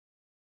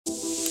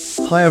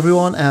Hi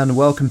everyone and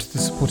welcome to the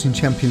Supporting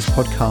Champions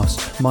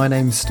podcast. My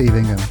name's Steve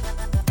Ingham.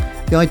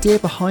 The idea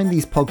behind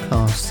these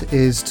podcasts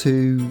is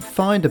to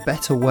find a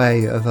better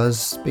way of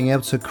us being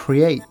able to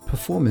create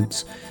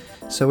performance.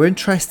 So we're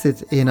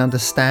interested in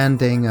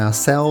understanding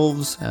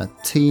ourselves, our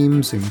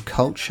teams and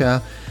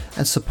culture,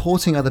 and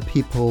supporting other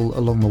people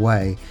along the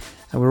way.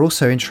 And we're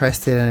also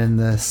interested in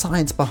the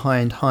science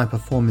behind high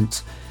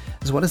performance,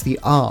 as well as the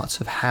art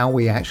of how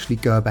we actually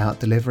go about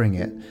delivering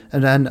it.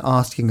 And then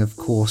asking, of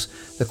course,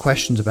 the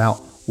questions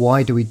about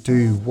why do we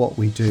do what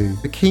we do.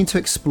 We're keen to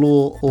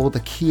explore all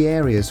the key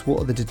areas,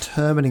 what are the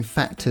determining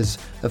factors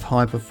of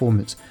high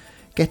performance.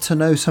 Get to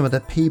know some of the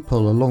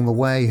people along the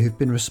way who've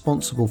been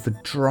responsible for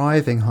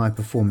driving high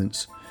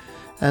performance.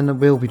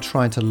 And we'll be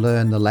trying to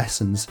learn the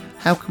lessons.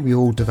 How can we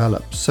all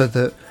develop so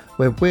that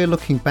when we're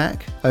looking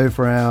back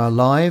over our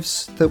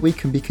lives, that we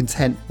can be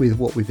content with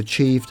what we've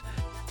achieved,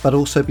 but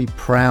also be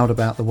proud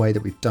about the way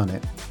that we've done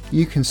it.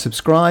 You can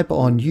subscribe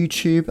on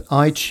YouTube,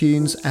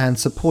 iTunes and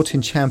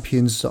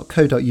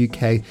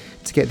supportingchampions.co.uk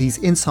to get these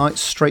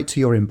insights straight to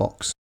your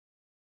inbox.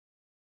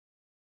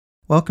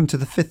 Welcome to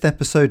the 5th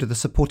episode of the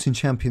Supporting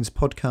Champions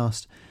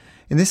podcast.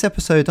 In this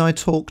episode, I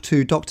talk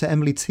to Dr.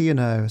 Emilie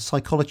Thienot, a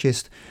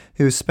psychologist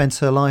who has spent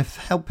her life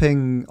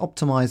helping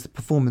optimise the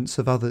performance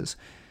of others.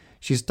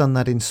 She's done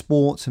that in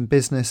sport and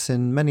business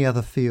and many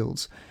other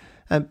fields.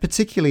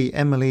 Particularly,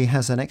 Emilie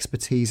has an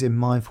expertise in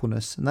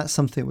mindfulness, and that's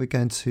something we're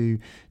going to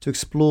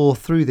explore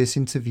through this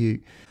interview.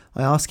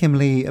 I ask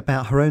Emilie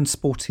about her own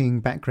sporting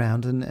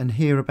background and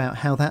hear about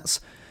how that's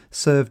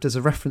served as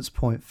a reference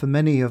point for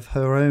many of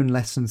her own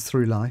lessons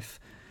through life.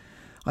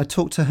 I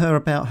talk to her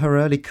about her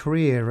early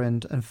career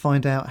and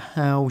find out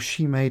how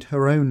she made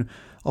her own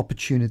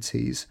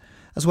opportunities,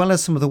 as well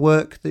as some of the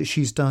work that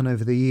she's done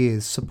over the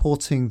years,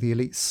 supporting the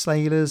elite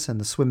sailors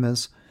and the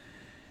swimmers.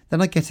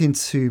 Then I get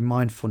into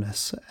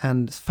mindfulness,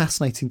 and it's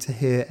fascinating to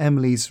hear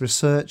Emilie's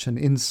research and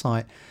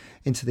insight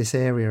into this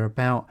area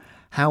about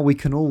how we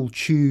can all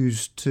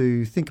choose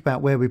to think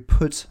about where we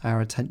put our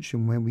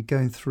attention when we're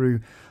going through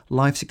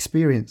life's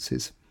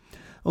experiences.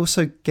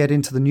 Also get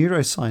into the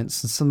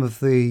neuroscience and some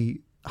of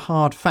the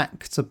hard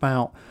facts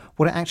about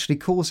what it actually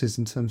causes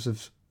in terms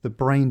of the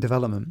brain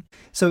development.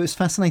 So it's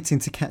fascinating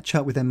to catch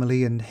up with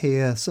Emilie and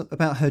hear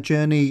about her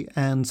journey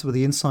and some of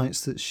the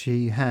insights that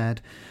she had.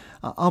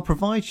 I'll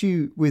provide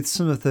you with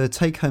some of the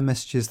take-home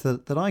messages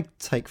that I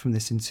take from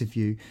this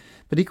interview.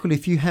 But equally,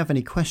 if you have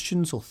any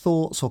questions or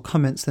thoughts or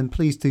comments, then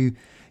please do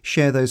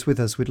share those with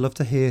us. We'd love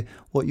to hear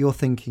what you're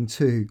thinking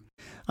too.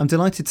 I'm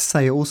delighted to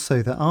say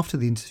also that after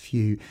the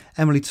interview,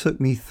 Emilie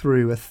took me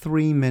through a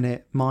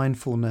 3-minute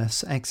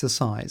mindfulness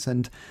exercise,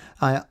 and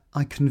I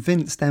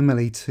convinced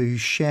Emilie to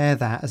share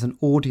that as an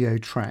audio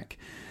track.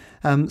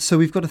 So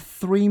we've got a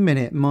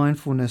 3-minute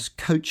mindfulness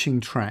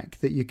coaching track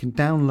that you can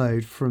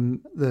download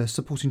from the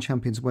Supporting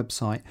Champions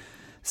website,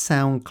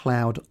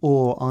 SoundCloud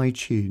or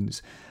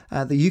iTunes,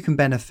 that you can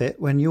benefit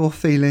when you're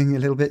feeling a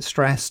little bit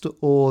stressed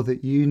or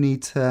that you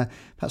need to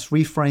perhaps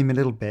reframe a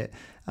little bit.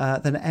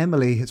 Then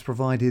Emilie has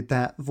provided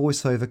that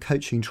voiceover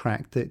coaching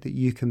track that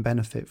you can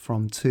benefit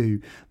from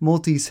too. More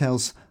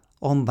details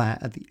on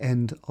that at the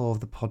end of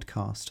the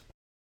podcast.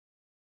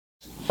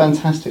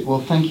 Fantastic. Well,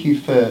 thank you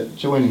for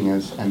joining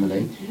us,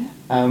 Emilie.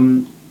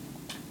 I'm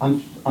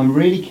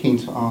really keen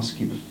to ask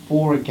you,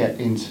 before I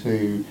get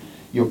into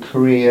your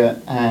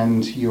career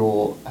and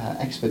your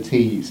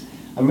expertise,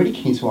 I'm really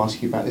keen to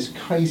ask you about this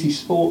crazy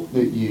sport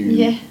that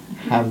you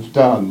have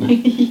done.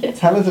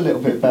 Tell us a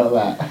little bit about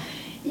that.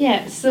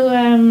 Yeah, so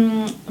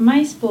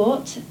my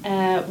sport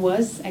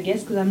was, I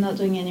guess, because I'm not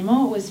doing it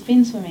anymore, was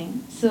fin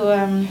swimming. So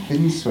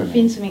Fin swimming?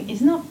 Fin swimming is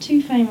not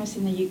too famous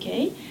in the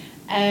UK.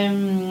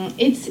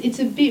 It's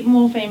a bit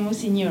more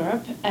famous in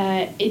Europe.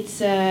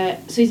 It's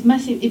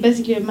massive. It's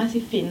basically a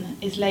massive fin.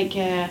 It's like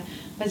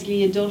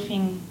basically a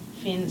dolphin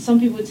fin. Some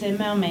people would say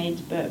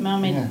mermaid, but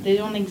mermaid they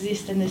don't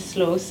exist and they're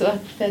slow, so I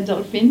prefer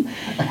dolphin.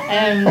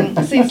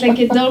 So it's like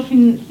a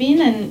dolphin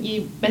fin, and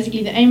you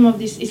basically the aim of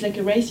this is like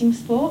a racing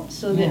sport.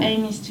 So the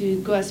aim is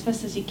to go as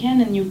fast as you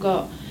can, and you've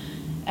got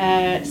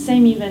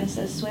same events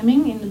as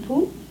swimming in the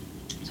pool.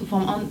 So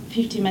from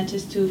 50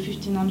 meters to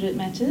 1500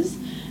 meters.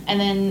 And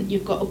then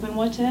you've got open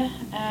water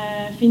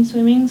fin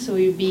swimming, so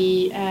you'll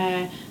be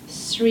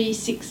 3,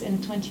 6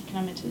 and 20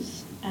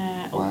 kilometers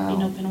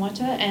in open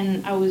water.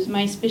 And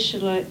my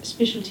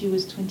specialty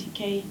was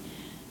 20k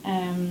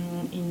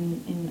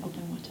in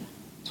open water.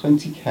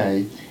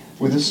 20k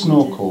with a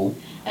snorkel.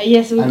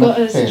 So we've got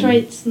a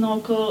straight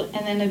snorkel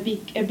and then a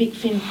big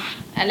fin.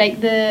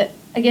 The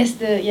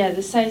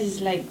size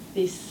is like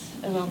this.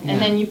 Around.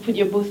 And then you put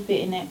your both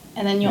feet in it,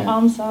 and then your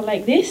arms are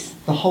like this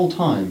the whole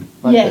time.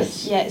 Like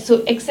this.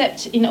 So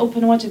except in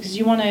open water, because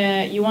you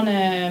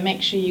wanna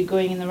make sure you're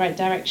going in the right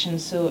direction.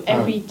 So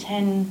every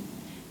 10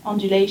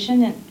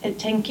 undulation and at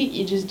 10 kick,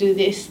 you just do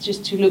this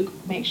just to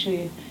make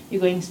sure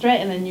you're going straight,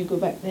 and then you go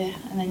back there,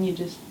 and then you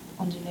just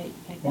undulate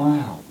like that.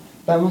 Wow,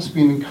 that must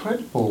be an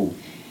incredible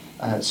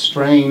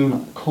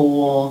strain,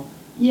 core,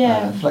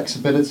 Yeah.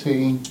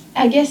 Flexibility.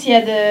 I guess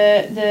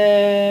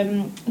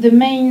the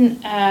main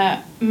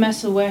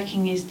muscle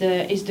working is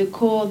the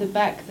core, the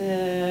back,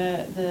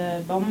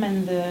 the bum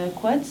and the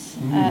quads,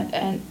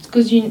 and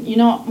because you're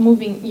not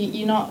moving,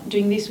 you're not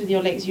doing this with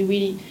your legs.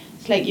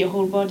 It's like your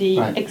whole body,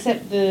 right.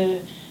 except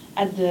the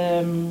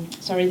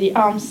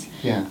arms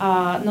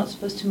are not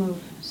supposed to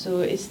move.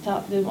 So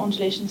the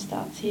undulation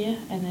starts here,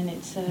 and then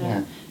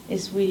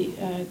it's really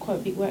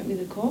quite big work with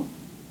the core.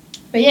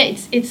 But yeah,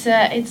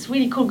 it's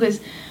really cool because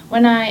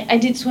when I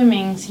did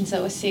swimming since I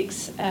was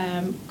 6,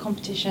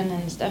 competition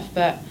and stuff,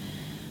 but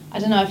I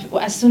don't know,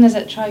 as soon as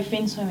I tried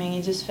fin swimming,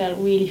 it just felt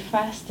really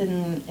fast,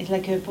 and it's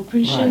like a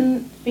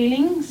propulsion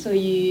feeling, so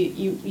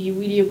you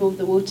really above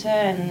the water,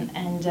 and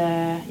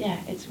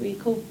it's really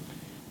cool.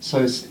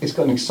 So it's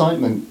got an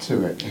excitement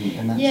to it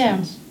in that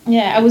sense.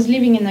 Yeah, I was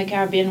living in the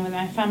Caribbean with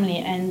my family,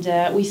 and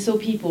we saw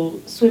people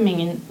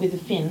swimming with a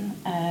fin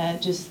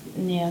just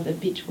near the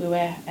beach we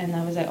were, and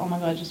I was like, oh my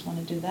god, I just want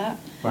to do that.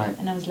 Right.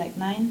 And I was like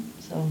 9,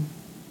 so.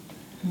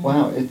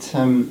 Wow,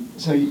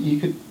 so you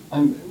could,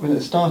 when at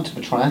the start of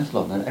a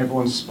triathlon and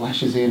everyone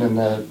splashes in and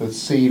the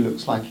sea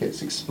looks like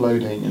it's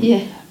exploding, and,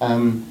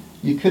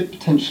 you could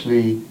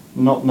potentially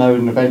not know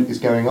an event is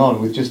going on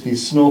with just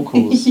these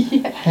snorkels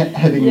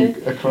heading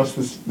across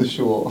the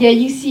shore. Yeah,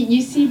 you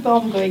see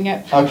bomb going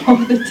up all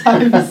the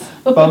time.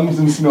 So. Bums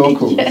and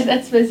snorkels. Yeah,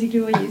 that's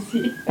basically what you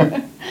see.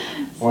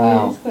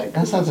 Wow,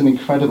 that sounds an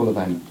incredible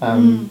event.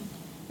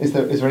 Is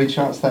there any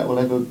chance that will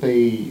ever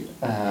be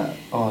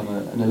on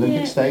an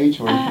Olympic stage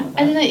or anything like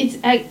that? I don't know.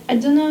 I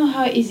don't know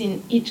how it is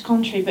in each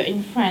country, but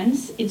in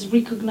France, it's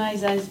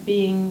recognized as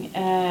being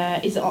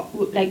as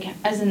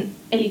an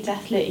elite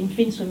athlete in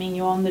fin swimming.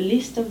 You're on the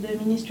list of the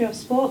Ministry of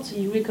Sport, so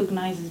you're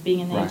recognized as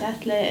being an elite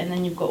athlete, and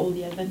then you've got all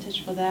the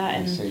advantage for that.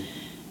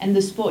 And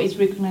the sport is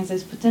recognized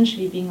as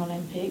potentially being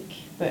Olympic,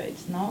 but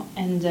it's not.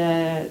 And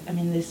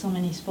there's so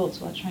many sports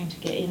who are trying to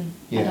get in.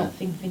 Yeah. I don't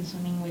think fin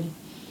swimming will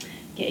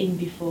get in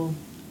before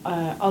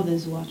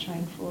others who are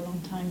trying for a long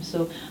time.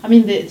 So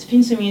the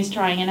fin swimming is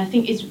trying, and I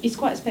think it's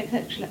quite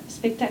spectacular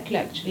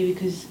actually,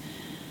 because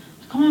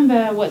I can't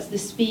remember what's the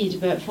speed,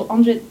 but for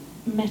 100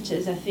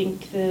 meters I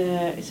think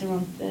it's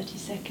around 30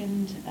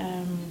 seconds.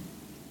 I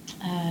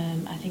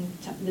think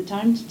the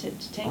time to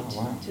take to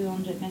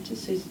 100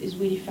 meters, so it's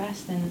really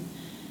fast, and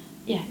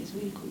it's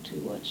really cool to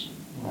watch.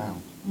 Wow.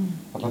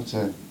 I'd love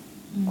to.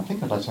 I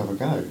think I'd like to have a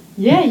go.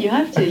 Yeah, you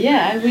have to.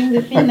 Yeah, I bring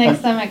the fin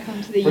next time I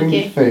come to the UK. Bring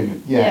the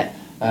fin, yeah.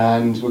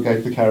 And we'll go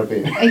to the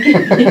Caribbean.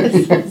 Okay, yes,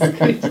 sounds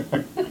good.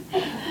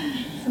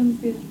 Sounds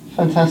good.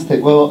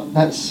 Fantastic. Well,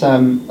 that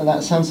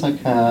sounds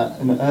like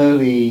an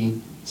early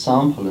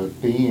sample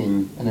of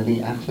being an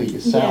elite athlete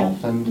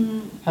yourself. Yeah.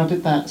 And how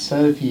did that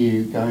serve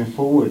you going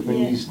forward when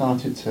you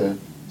started to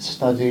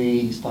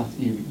study?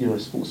 You're a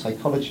sports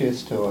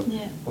psychologist or a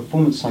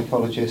performance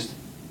psychologist.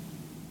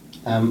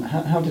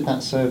 How did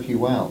that serve you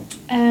well?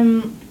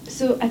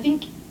 So I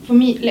think for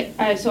me,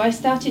 so I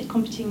started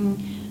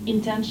competing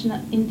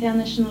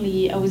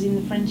internationally. I was in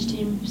the French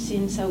team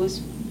since I was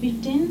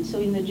 15,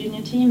 so in the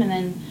junior team, and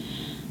then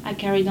I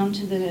carried on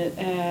to the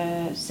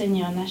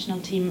senior national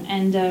team.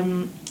 And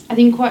I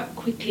think quite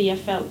quickly I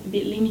felt a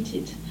bit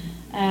limited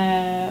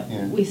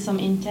with some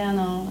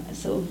internal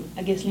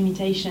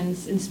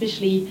limitations, and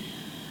especially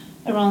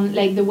around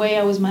the way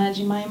I was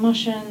managing my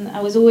emotion.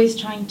 I was always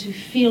trying to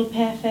feel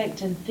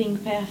perfect and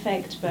think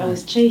perfect, but I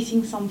was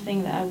chasing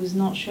something that I was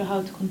not sure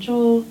how to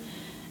control.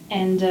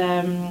 And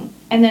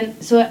then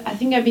so I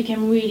think I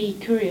became really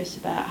curious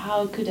about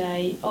how could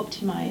I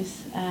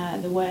optimize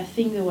the way I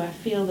think, the way I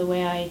feel, the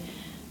way I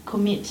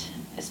commit,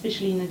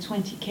 especially in a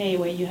 20K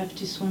where you have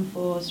to swim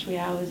for 3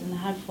 hours and a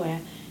half,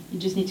 where you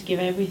just need to give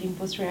everything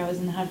for 3 hours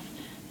and a half.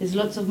 There's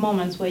lots of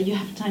moments where you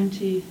have time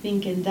to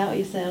think and doubt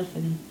yourself,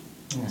 and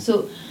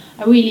so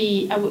I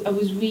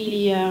was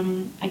really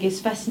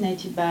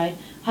fascinated by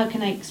how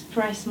can I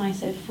express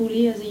myself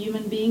fully as a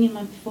human being in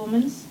my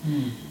performance,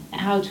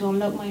 how to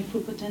unlock my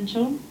full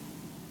potential.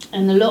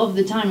 And a lot of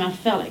the time I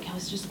felt like I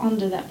was just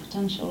under that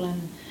potential,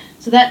 and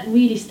so that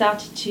really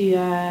started to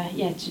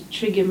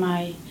trigger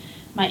my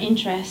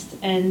interest.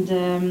 And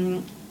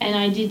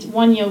I did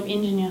 1 year of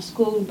engineer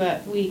school,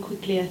 but really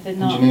quickly I said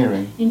no.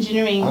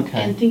 Engineering.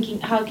 Okay. And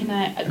thinking, how can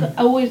I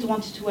always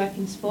wanted to work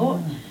in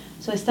sport.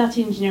 So I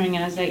started engineering,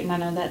 and I was like,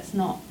 no, that's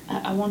not.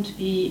 I want to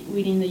be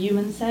really in the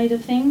human side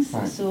of things.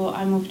 Right. So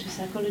I moved to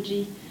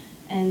psychology,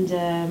 and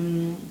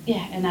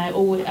and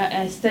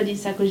I studied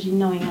psychology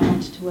knowing I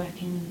wanted to work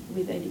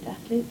with elite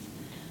athletes.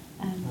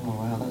 Oh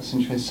wow, that's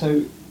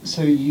interesting.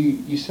 So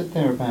you said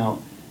there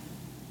about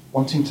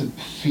wanting to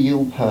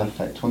feel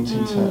perfect,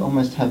 wanting to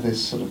almost have this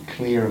sort of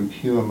clear and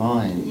pure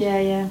mind.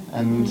 Yeah.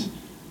 And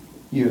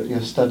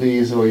your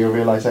studies or your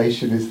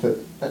realization is that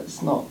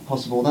that's not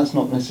possible, that's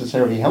not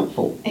necessarily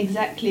helpful.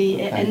 Exactly.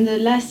 Okay. And the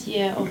last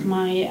year of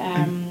my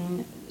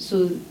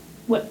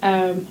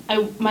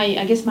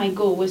my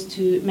goal was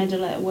to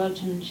medal at a world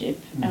championship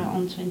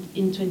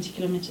in 20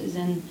 kilometers,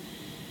 and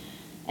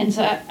And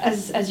so,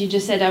 as you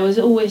just said, I was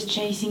always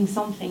chasing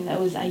something that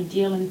was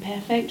ideal and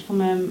perfect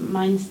from a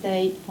mind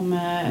state, from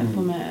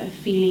a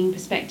feeling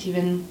perspective,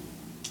 and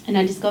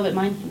I discovered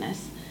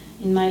mindfulness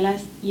in my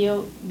last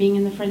year being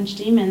in the French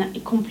team, and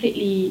it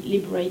completely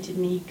liberated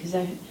me because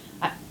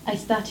I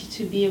started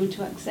to be able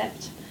to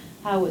accept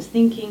how I was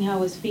thinking, how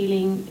I was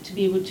feeling, to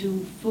be able to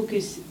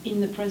focus in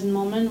the present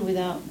moment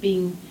without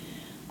being,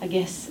 I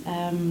guess,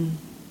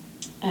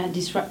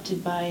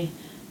 disrupted by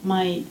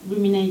my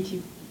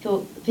ruminative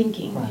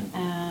thinking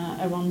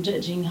around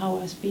judging how I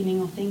was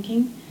feeling or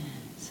thinking.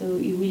 So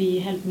it really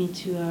helped me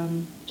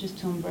to just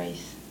to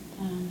embrace.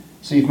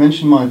 So you've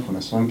mentioned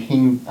mindfulness, so I'm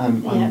keen,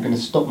 I'm going to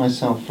stop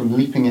myself from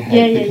leaping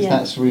ahead because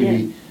that's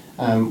really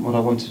what I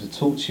wanted to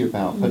talk to you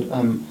about.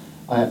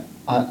 But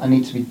I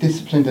need to be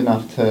disciplined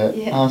enough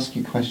to ask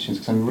you questions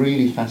because I'm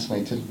really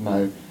fascinated to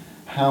know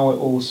how it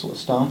all sort of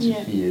started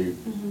for you.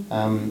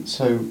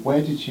 So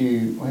where did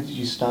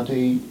you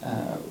study?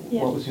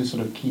 What was your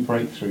sort of key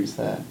breakthroughs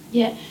there?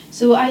 Yeah,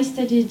 so I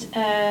studied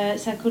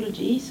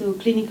psychology, so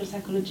clinical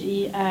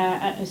psychology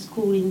at a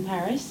school in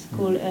Paris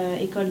called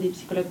École des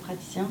psychologues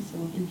praticiens, so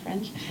in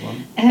French.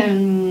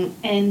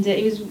 And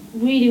it was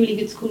really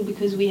good school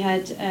because we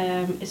had,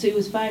 so it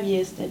was 5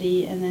 years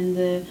study, and then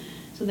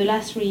the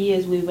last 3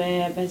 years we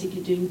were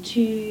basically doing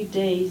 2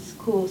 days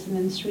course and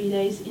then 3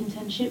 days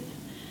internship.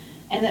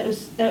 And that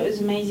was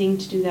amazing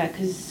to do that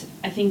because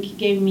I think it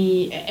gave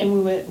me,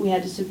 and we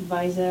had a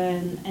supervisor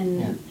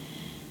and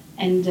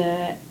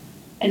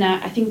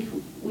I think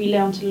we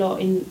learned a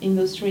lot in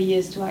those 3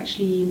 years to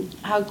actually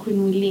how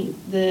can we link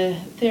the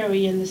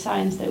theory and the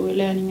science that we're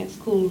learning at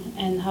school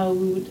and how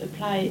we would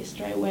apply it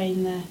straight away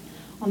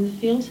on the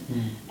field.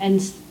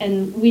 And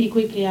really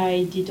quickly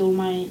I did all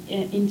my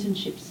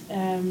internships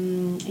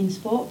in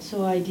sport.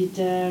 So I did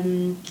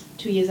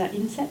 2 years at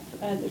INSEP,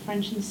 the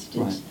French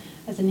Institute.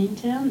 As an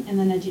intern, and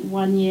then I did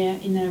 1 year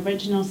in a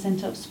regional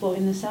centre of sport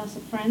in the south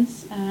of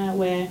France,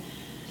 where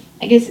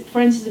I guess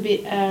France is a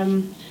bit,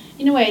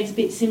 in a way it's a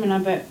bit similar,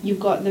 but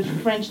you've got the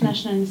French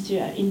National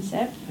Institute at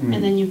INSEP,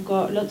 and then you've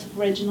got lots of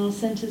regional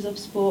centres of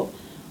sport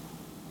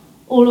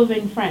all over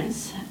in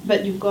France,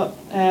 but you've got,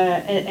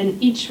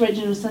 and each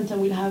regional centre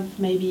will have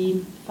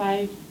maybe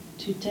 5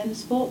 to 10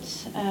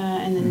 sports,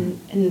 and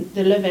then and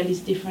the level is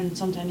different.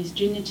 Sometimes it's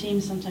junior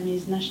teams, sometimes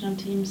it's national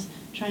teams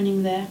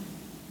training there.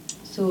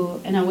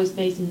 So, and I was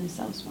based in the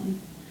south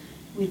one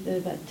with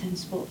about 10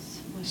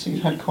 sports. So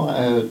you've had quite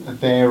a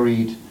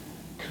varied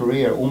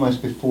career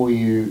almost before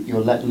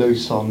you're let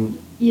loose on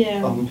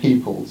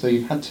people. So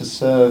you've had to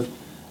serve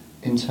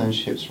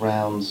internships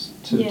rounds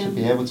to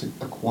be able to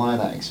acquire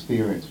that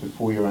experience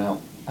before you're out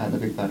at the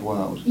big bad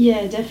world.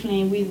 Yeah,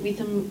 definitely. With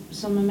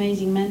some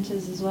amazing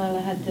mentors as well.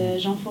 I had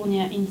Jean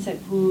Fournier at INSEP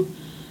who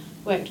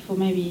worked for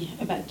maybe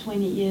about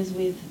 20 years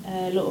with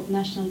a lot of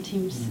national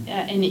teams,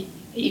 and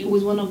it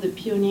was one of the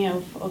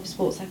pioneers of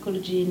sports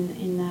psychology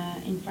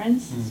in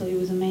France. So it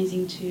was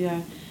amazing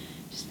to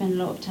spend a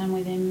lot of time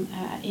with him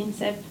at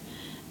INSEP,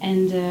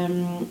 and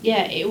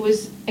it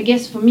was. I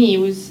guess for me,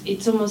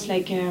 it's almost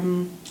like a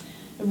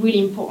really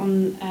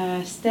important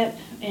step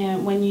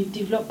when you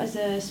develop as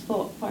a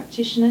sport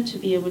practitioner to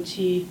be able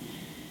to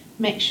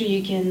make sure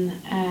you can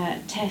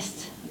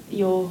test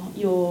your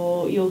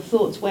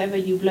thoughts, whatever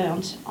you've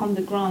learned on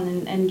the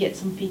ground, and get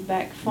some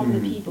feedback from the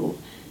people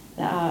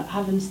that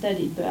haven't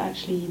studied, but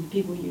actually the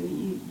people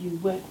you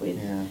work with.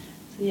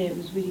 So it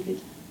was really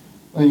good.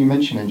 Well, you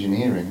mentioned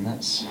engineering.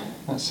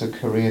 That's a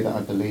career that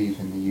I believe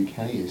in the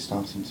UK is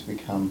starting to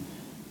become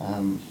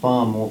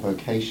far more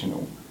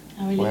vocational,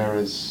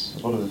 whereas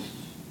a lot of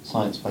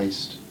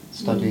science-based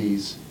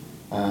studies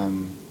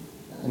and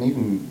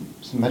even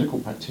some medical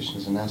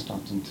practitioners are now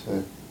starting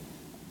to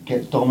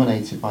get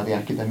dominated by the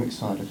academic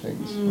side of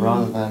things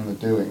rather than the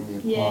doing, the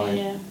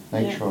applied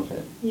nature of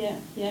it.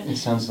 It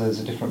sounds like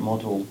there's a different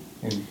model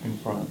in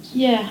France.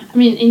 Yeah, I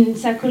mean, in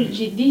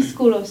psychology, this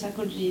school of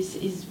psychology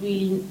is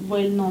really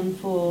well known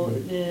for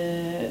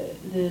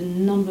the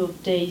number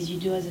of days you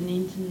do as an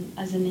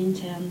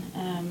intern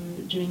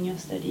during your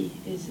study.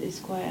 Is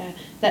quite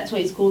that's why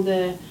it's called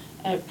the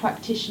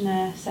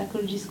practitioner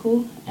psychology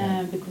school,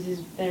 because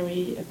it's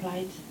very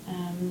applied,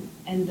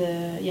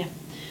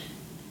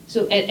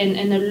 So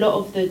and a lot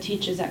of the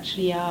teachers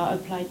actually are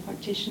applied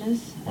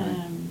practitioners.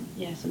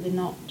 So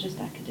they're not just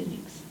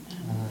academics.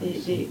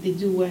 They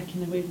do work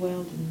in the real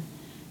world, and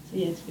so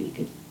it's really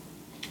good.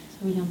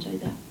 So we enjoy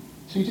that.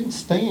 So you didn't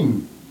stay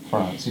in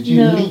France? Did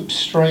you leap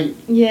straight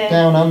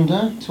down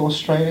under to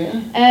Australia?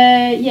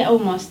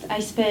 Almost.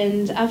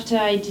 After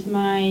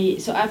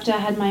I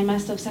had my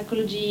Master of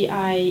Psychology,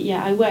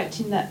 I worked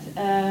in that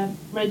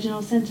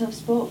regional centre of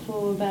sport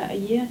for about a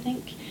year, I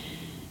think.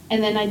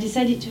 And then I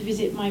decided to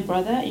visit my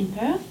brother in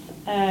Perth,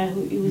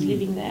 who was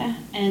living there.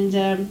 And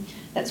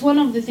that's one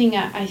of the things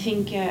I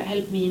think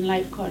helped me in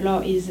life quite a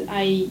lot is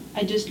I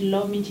just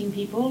love meeting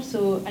people.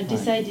 So I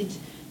decided,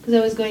 because I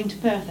was going to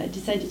Perth, I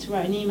decided to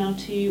write an email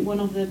to one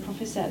of the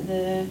professors at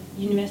the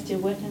University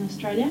of Western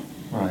Australia.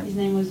 His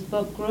name was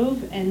Bob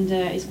Grove, and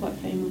he's quite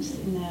famous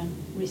in the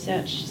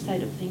research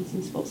side of things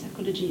in sports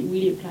psychology,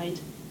 really applied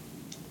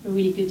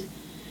really good.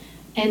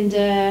 And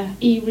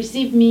he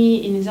received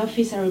me in his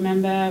office. I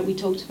remember we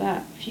talked about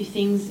a few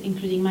things,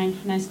 including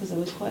mindfulness, because I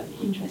was quite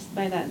interested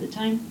by that at the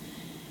time.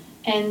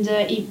 And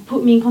he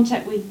put me in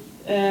contact with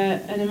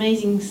an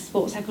amazing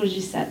sports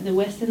psychologist at the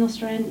Western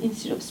Australian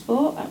Institute of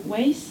Sport at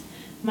WAIS,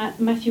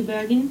 Matthew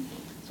Bergin.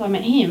 So I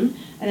met him,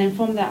 and then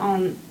from that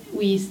on,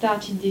 we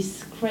started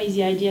this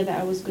crazy idea that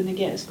I was going to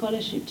get a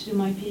scholarship to do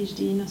my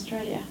PhD in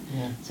Australia.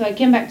 Yeah. So I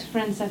came back to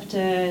France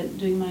after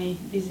doing my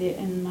visit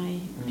and my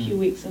few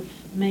weeks of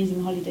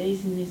amazing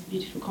holidays in this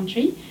beautiful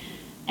country.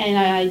 And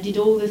I did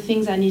all the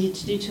things I needed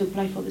to do to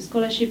apply for the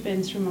scholarship,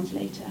 and 3 months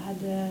later I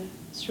had a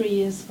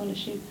 3-year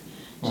scholarship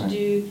to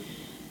do.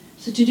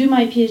 So to do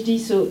my PhD,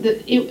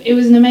 it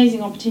was an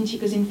amazing opportunity,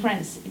 because in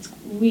France it's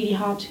really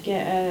hard to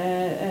get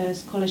a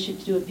scholarship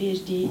to do a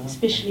PhD,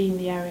 especially in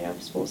the area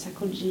of sports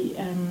psychology.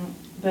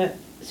 But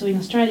so in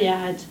Australia I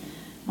had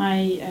my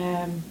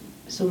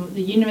so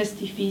the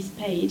university fees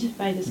paid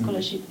by the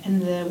scholarship,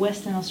 and the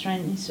Western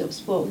Australian Institute of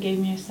Sport gave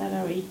me a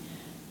salary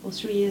for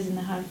 3 years and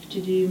a half to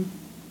do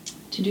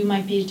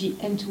my PhD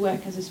and to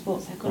work as a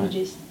sports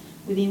psychologist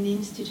within the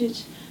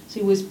institute. So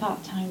it was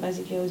part-time,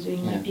 basically. I was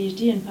doing my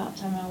PhD, and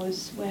part-time I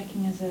was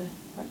working as a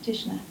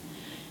practitioner.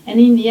 And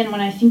in the end, when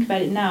I think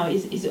about it now,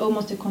 is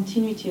almost a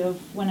continuity of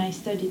when I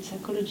studied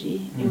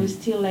psychology. It was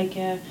still like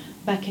a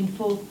back and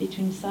forth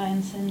between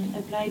science and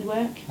applied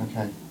work.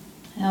 Okay.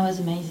 And that was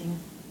amazing.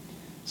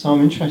 So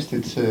I'm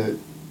interested to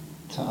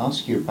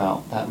ask you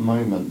about that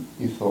moment.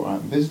 You thought, right,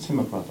 I'm visiting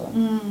my brother.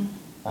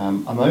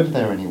 I'm over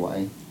there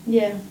anyway.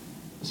 Yeah.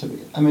 So,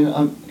 I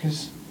mean,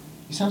 because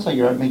it sounds like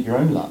you make your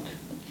own luck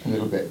a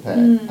little bit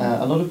there.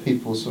 A lot of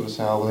people sort of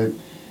say, oh, well,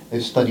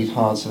 they've studied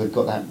hard, so they've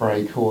got that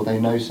break, or they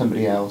know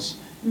somebody else.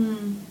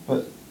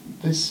 But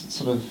this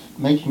sort of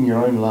making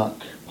your own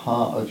luck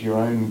part of your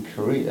own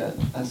career,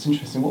 that's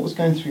interesting. What was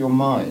going through your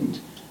mind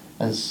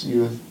as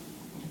you were,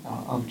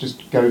 I'll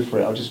just go for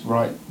it, I'll just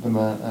write them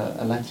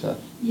a letter?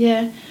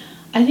 Yeah,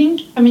 I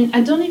think, I mean,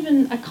 I can't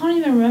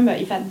even remember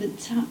if at the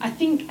time, I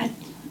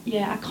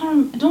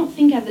don't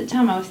think at the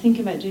time I was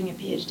thinking about doing a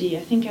PhD.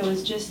 I think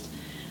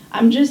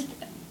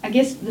I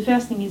guess the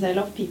first thing is I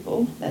love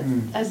people.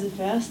 That's the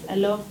first. I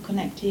love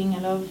connecting.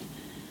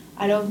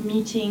 I love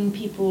meeting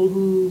people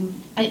who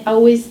I'm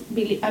always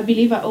going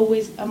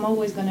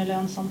to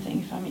learn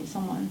something if I meet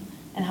someone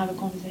and have a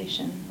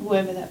conversation,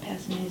 whoever that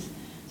person is.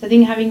 So I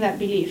think having that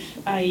belief,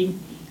 I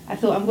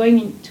thought, I'm going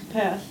into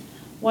Perth.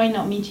 Why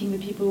not meeting the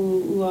people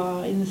who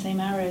are in the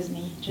same area as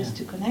me, just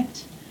to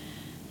connect?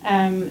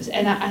 And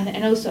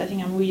also I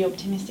think I'm a really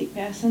optimistic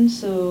person.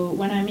 So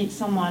when I meet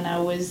someone, I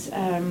was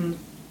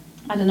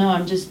I don't know,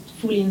 I'm just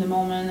fully in the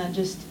moment.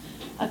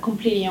 I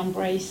completely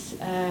embrace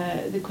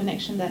the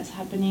connection that's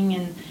happening,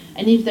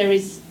 and if there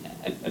is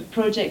a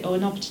project or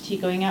an opportunity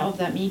going out of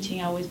that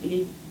meeting, I always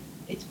believe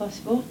it's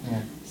possible.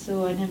 Yeah.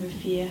 So I never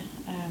fear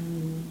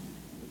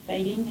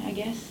failing, I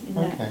guess, in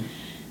that. Okay.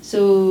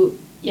 So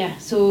yeah,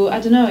 so I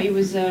don't know, it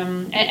was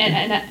and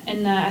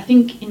I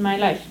think in my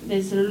life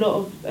there's a lot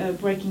of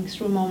breaking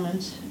through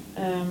moments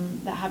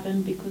that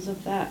happen because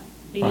of that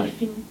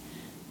belief in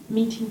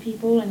meeting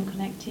people and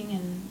connecting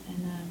and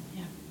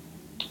yeah.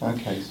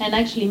 Okay. And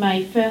actually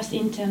my first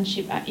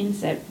internship at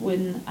INSEP,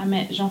 when I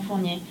met Jean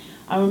Fournier,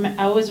 I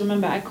always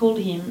remember I called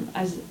him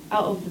as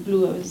out of the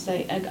blue. I was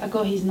like, I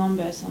got his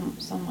number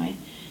somewhere,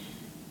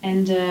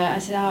 and I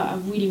said, I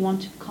really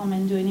want to come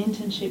and do an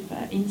internship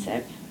at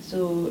INSEP.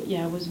 So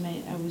yeah, it was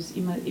my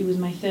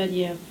 3rd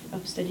year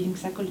of studying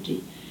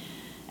psychology.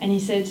 And he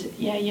said,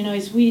 yeah,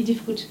 it's really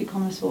difficult to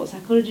become a sports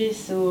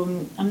psychologist, so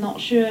I'm not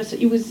sure. So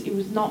he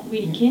was not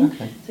really keen.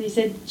 Okay. So he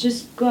said,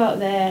 just go out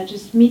there,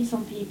 just meet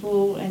some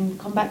people and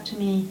come back to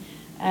me.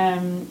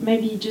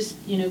 Maybe just,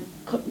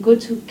 go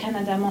to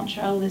Canada,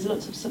 Montreal, there's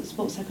lots of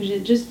sports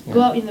psychologists. Just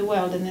go out in the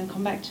world and then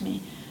come back to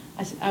me.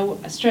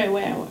 Straight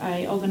away,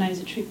 I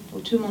organised a trip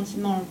for 2 months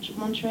in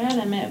Montreal.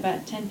 I met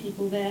about 10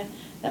 people there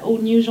that all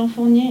knew Jean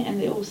Fournier, and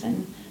they all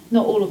sent,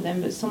 not all of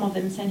them, but some of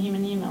them sent him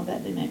an email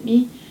that they met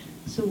me.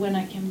 So when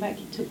I came back,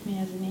 he took me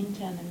as an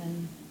intern, and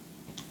then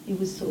it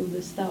was sort of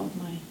the start of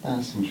my...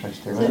 That's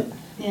interesting. So,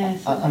 yeah.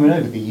 I mean,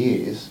 over the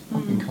years,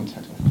 I've been in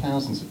contact with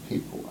thousands of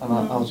people, and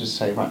I'll just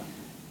say, right,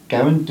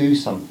 go and do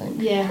something.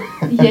 Yeah.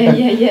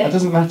 It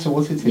doesn't matter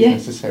what it is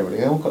necessarily.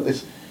 They've all got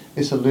this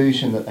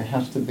illusion that they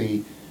have to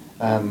be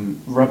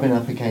rubbing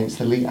up against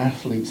elite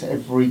athletes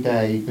every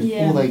day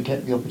before they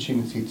get the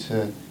opportunity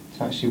to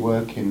actually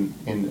work in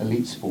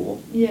elite sport.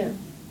 Yeah.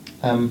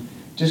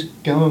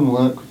 Just go and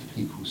work with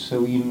people,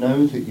 so you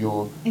know that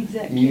you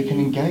can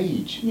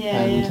engage.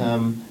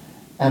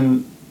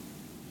 And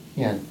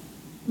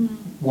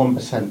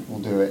 1% will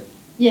do it.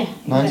 Yeah.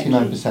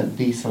 99%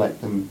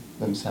 deselect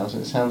themselves,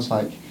 and it sounds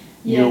like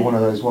you're one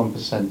of those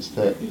 1%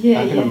 that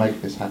I'm going to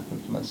make this happen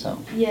for myself.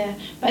 Yeah,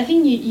 but I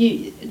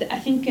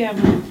think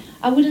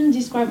I wouldn't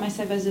describe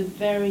myself as a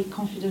very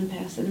confident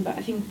person, but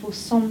I think for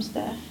some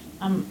stuff,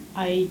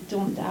 I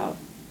don't doubt.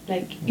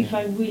 If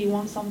I really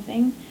want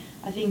something,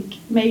 I think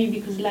maybe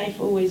because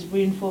life always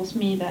reinforced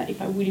me that if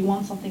I really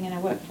want something and I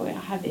work for it, I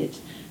have it.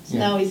 So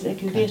now it's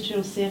like a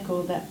virtual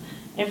circle that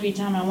every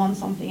time I want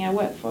something, I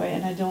work for it,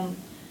 and I don't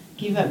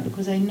give up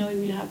because I know it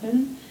will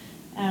happen.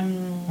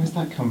 Where's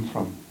that come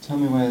from? Tell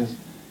me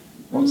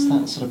what's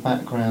that sort of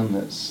background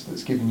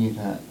that's given you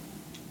that?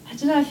 I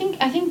don't know. I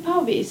think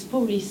part of it is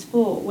probably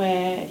sport,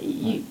 where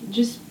you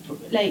just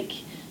like.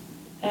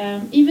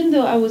 Even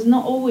though I was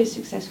not always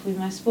successful in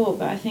my sport,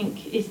 but I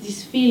think it's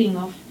this feeling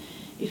of,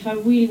 if I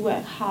really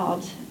work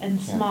hard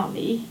and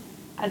smartly,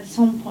 at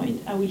some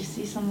point I will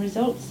see some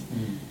results.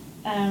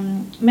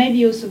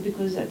 Maybe also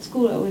because at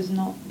school I was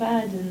not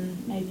bad,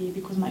 and maybe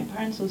because my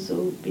parents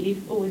also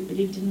always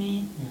believed in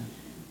me.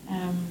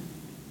 I'm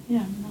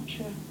not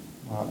sure.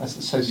 Well, that's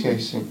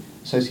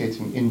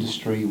associating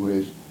industry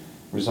with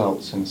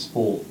results in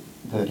sport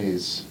that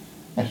is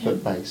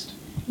effort-based.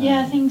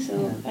 Yeah, I think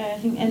so. I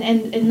think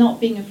and not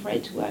being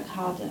afraid to work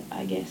hard,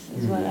 I guess,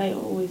 as well.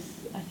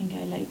 I think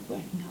I like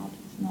working hard.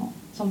 It's not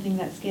something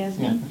that scares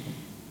me.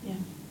 Yeah.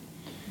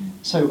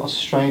 So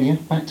Australia,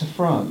 back to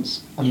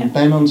France, and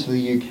then on to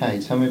the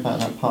UK. Tell me about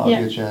that part of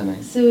your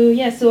journey.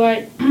 So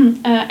I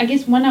I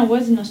guess when I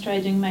was in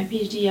Australia doing my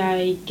PhD,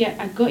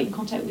 I got in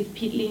contact with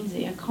Pete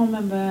Lindsay. I can't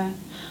remember.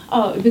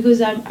 Oh,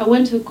 because I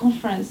went to a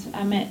conference.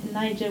 I met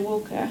Nigel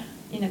Walker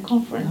in a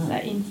conference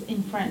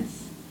in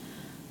France.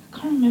 I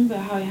can't remember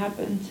how it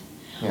happened.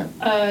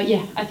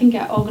 I think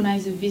I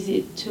organised a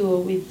visit tour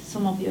with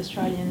some of the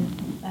Australian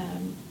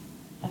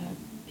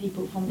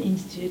people from the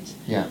institute.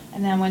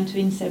 And then I went to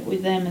INSEP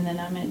with them, and then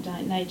I met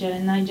Nigel,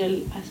 and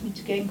Nigel asked me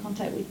to get in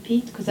contact with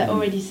Pete, because I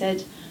already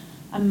said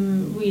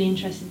I'm really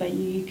interested by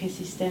your UK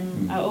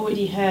system. I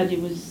already heard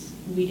it was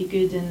really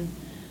good, and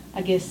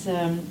I guess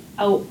I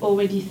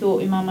already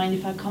thought in my mind,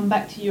 if I come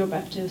back to Europe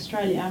after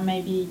Australia,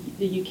 maybe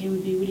the UK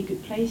would be a really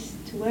good place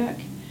to work.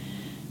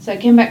 So I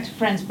came back to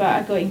France, but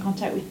I got in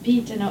contact with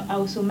Pete, and I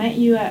also met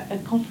you at a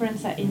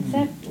conference at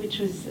INSEP, which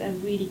was a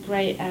really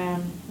great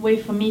way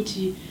for me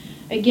to,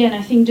 again,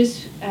 I think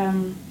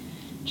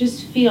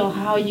just feel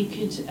how you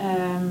could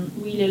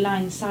really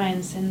align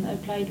science and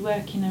applied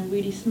work in a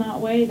really smart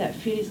way that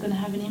feel is going to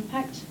have an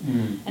impact.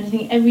 And I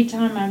think every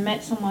time I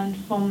met someone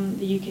from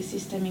the UK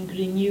system,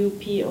 including you,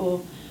 Pete,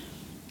 or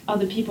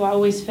other people, I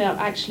always felt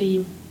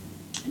actually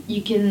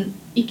it can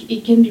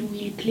be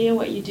really clear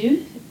what you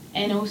do,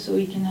 and also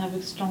it can have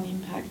a strong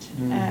impact.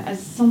 As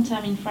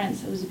sometime in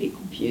France I was a bit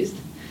confused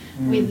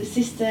with the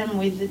system,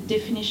 with the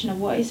definition of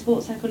what is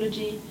sports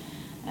psychology.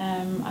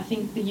 I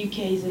think the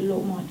UK is a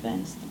lot more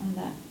advanced on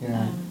that.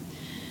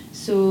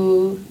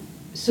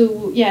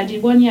 I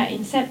did 1 year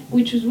in SEP,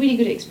 which was really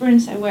good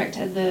experience. I worked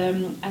at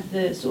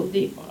the sort of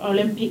the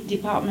Olympic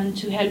department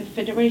to help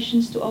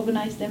federations to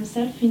organize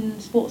themselves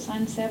in sports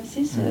science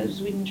services. So it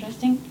was really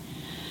interesting.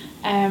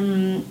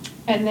 And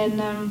then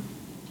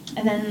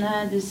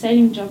the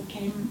sailing job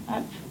came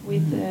up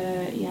with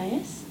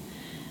EIS,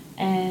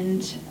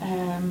 and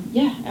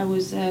I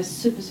was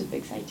super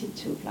excited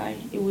to apply.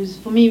 It was,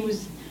 for me,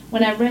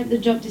 when I read the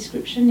job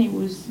description, it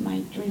was my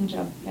dream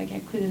job. Like,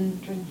 I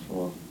couldn't dream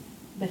for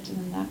better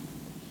than that.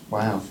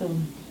 Wow.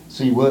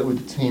 So you worked with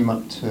the team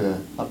up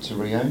to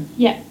Rio?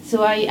 Yeah.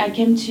 So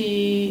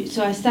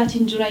I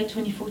started in July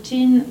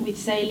 2014 with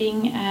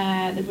sailing,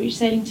 the British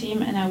sailing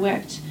team, and I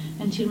worked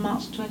until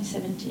March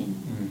 2017.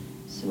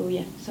 So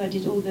I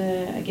did all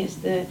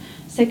the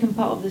second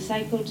part of the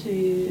cycle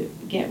to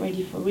get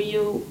ready for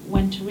Rio.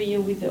 Went to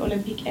Rio with the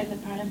Olympic and the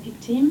Paralympic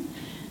team.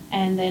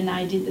 And then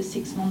I did the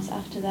 6 months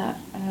after that,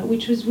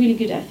 which was really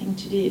good, I think,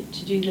 to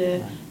do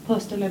the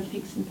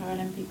post-Olympics and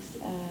Paralympics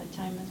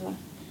time as well.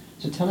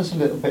 So tell us a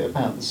little bit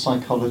about the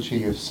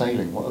psychology of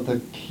sailing. What are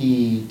the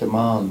key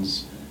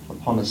demands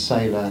upon a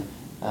sailor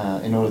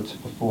in order to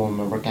perform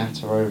a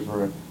regatta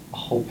over a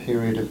whole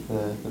period of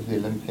the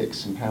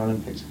Olympics and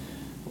Paralympics?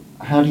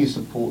 How do you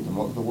support them?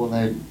 What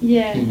are their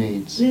key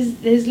needs?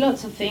 There's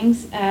lots of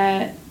things.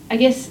 I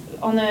guess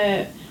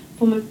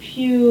from a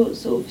pure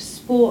sort of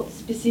sport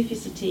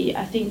specificity,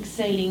 I think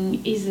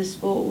sailing is a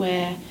sport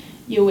where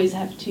you always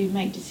have to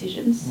make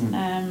decisions.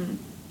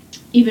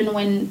 Even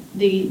when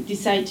they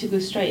decide to go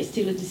straight, it's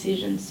still a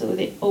decision. So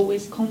they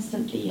always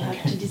constantly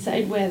have to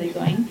decide where they're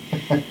going.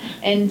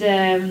 And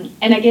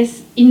I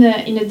guess in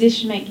a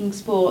decision-making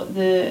sport,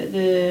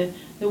 the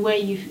way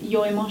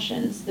your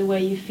emotions, the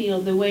way you feel,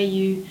 the way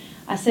you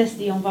assess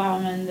the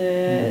environment,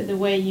 the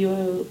way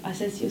you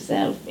assess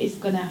yourself is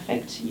going to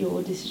affect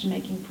your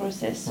decision-making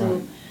process.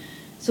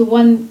 So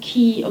one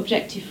key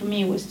objective for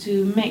me was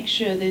to make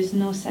sure there's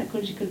no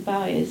psychological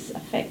bias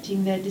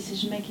affecting their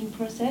decision-making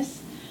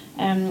process.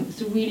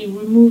 So really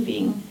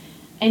removing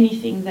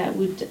anything that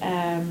would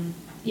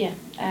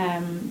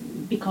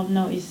become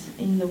noise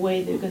in the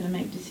way they're going to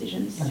make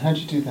decisions. And how do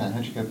you do that?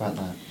 How do you go about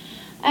that?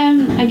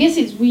 I guess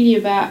it's really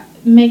about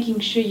making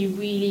sure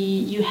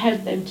you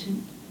help them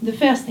to. The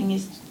first thing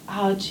is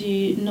how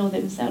to know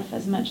themselves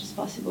as much as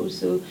possible.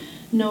 So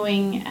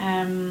knowing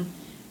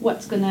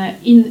what's gonna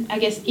in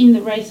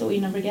the race or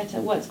in a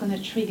regatta, what's gonna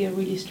trigger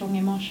really strong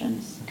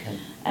emotions,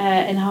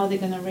 and how they're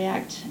gonna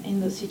react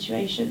in those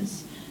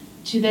situations.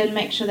 To then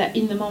make sure that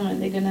in the moment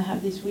they're gonna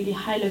have this really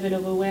high level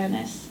of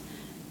awareness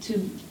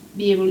to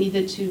be able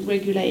either to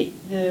regulate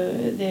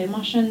their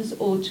emotions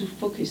or to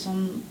focus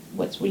on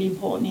what's really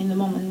important in the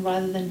moment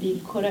rather than being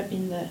caught up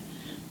in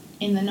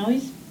the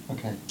noise.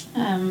 Okay.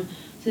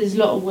 So there's a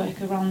lot of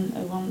work around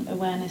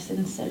awareness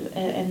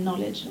and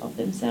knowledge of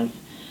themselves.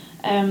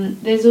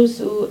 There's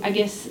also, I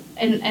guess,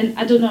 and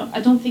I don't know, I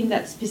don't think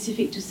that's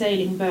specific to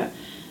sailing, but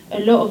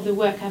a lot of the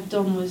work I've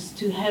done was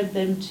to help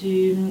them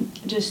to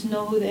just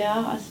know who they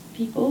are as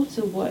people.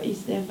 So what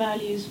is their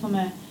values from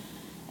an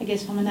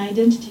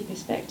identity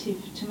perspective,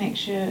 to make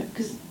sure,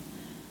 because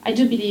I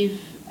do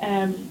believe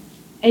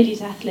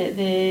elite athlete,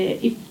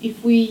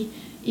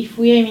 if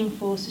we're aiming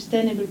for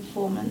sustainable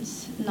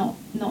performance,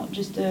 not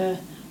just a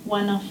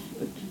one-off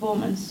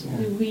performance,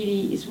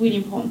 it's really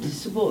important to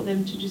support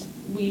them to just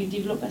really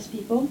develop as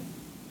people.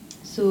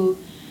 So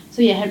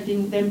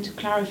helping them to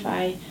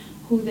clarify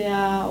who they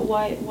are,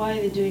 why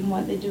they're doing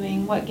what they're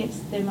doing, what gets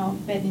them out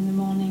of bed in the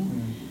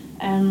morning.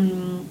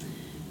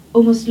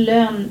 Almost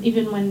learn,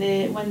 even when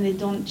they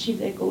don't achieve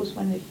their goals,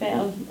 when they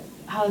fail,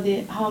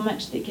 how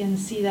much they can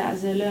see that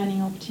as a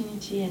learning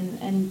opportunity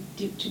and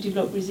to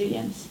develop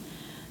resilience.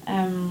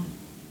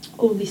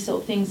 All these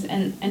sort of things,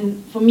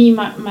 and for me,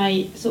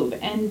 my sort of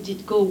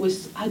ended goal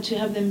was how to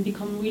have them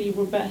become really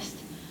robust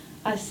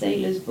as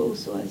sailors, but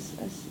also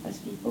as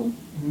people,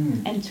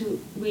 and to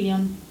really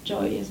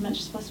enjoy as much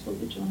as possible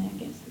the journey, I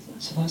guess, as well.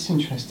 So that's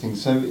interesting.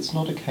 So it's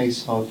not a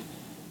case of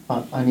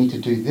I need to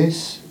do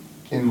this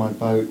in my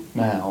boat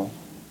now,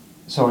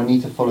 so I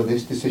need to follow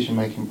this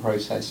decision-making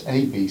process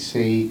A, B,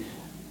 C,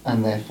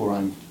 and therefore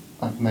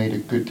I've made a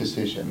good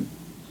decision.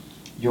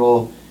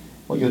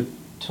 What you're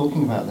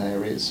talking about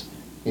there is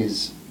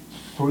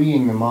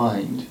freeing the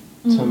mind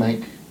to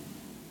make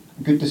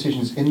good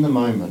decisions in the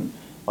moment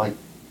by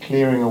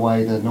clearing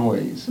away the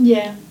noise.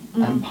 Yeah.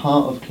 And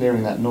part of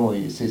clearing that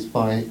noise is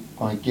by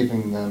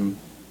giving them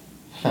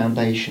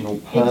foundational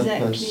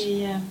purpose.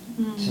 Exactly, yeah.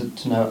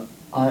 To know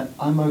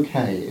I'm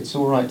okay, it's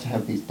all right to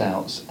have these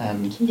doubts,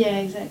 and yeah,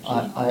 exactly.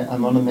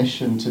 I'm on a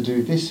mission to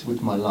do this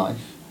with my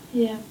life.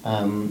 Yeah.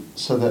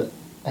 So that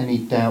any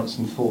doubts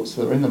and thoughts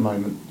that are in the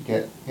moment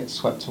get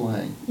swept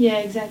away. Yeah,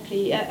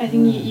 exactly. I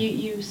think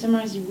you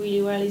summarise it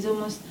really well. It's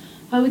almost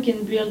how we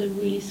can build a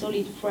really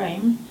solid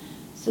frame,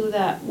 so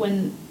that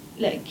when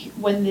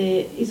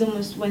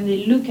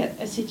they look at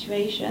a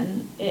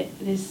situation,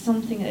 there's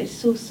something that is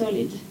so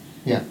solid.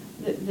 Yeah.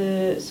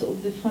 The sort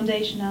of the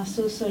foundation are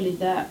so solid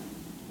that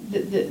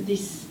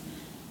this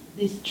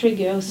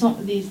trigger or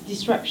this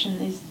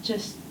disruption is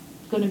just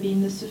going to be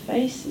in the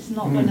surface. It's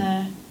not going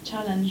to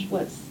challenge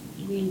what's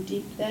really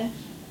deep there.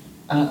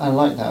 I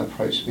like that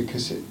approach,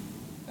 because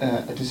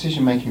a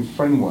decision-making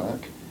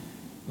framework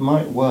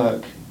might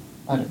work,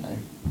 I don't know,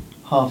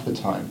 half the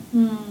time,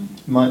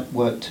 might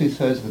work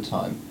 2/3 of the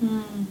time,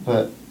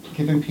 but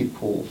giving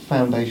people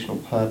foundational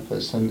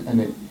purpose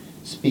and it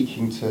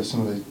speaking to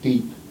some of the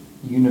deep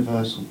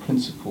universal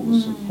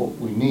principles of what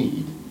we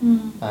need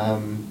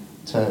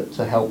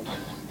to help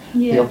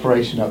the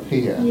operation up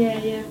here.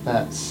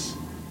 Yeah.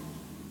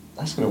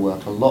 That's going to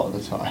work a lot of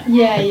the time.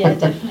 Yeah,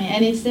 definitely,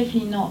 and it's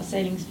definitely not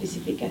sailing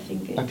specific. I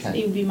think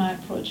it would be my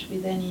approach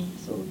with any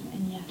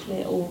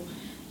athlete or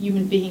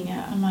human being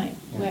I might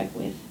work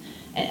with.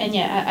 And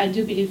I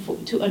do believe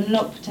to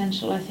unlock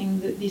potential, I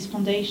think that this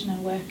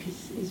foundational work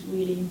is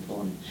really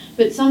important.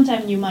 But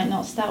sometimes you might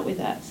not start with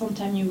that.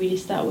 Sometimes you really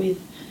start with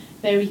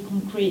very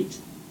concrete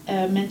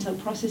mental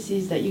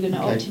processes that you're going to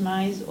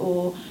optimize,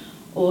 or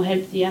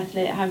help the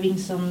athlete having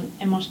some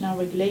emotional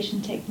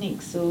regulation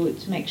techniques, so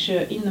to make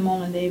sure in the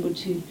moment they're able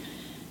to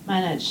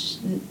manage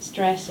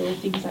stress or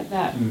things like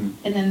that.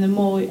 And then the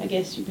more, I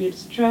guess, you build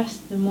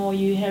trust, the more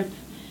you help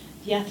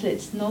the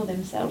athletes know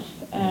themselves,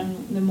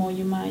 the more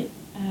you might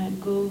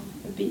go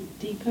a bit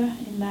deeper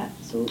in that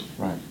sort of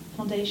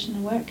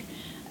foundational work.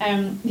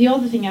 The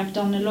other thing I've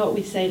done a lot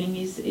with sailing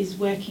is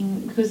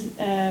working, because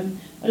a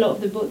lot of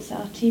the boats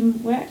are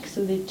team work,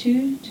 so they're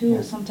two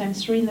or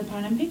sometimes three in the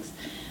Paralympics.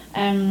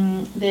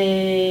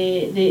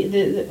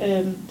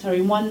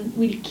 One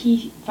really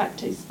key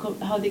factor is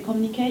how they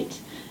communicate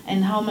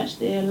and how much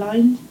they're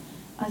aligned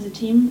as a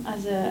team,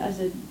 as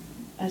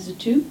a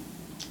two,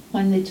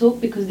 when they talk,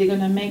 because they're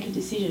going to make a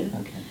decision.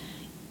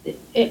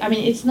 I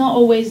mean, it's not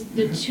always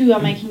the two are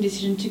making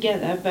decision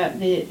together, but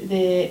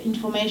the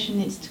information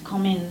needs to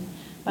come in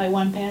by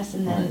one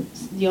person, and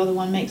the other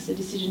one makes the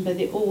decision, but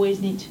they always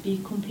need to be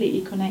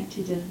completely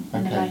connected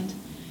and aligned.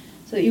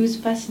 So it was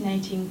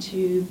fascinating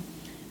to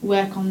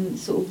work on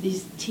sort of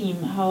this team,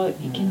 how it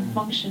can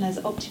function as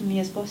optimally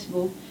as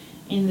possible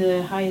in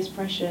the highest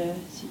pressure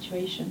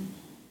situation.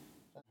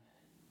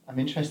 I'm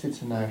interested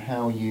to know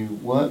how you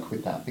work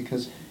with that,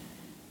 because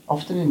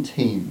often in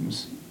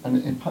teams, and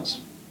it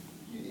perhaps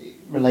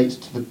relates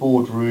to the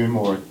boardroom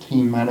or a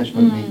team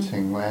management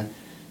meeting where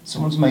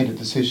someone's made a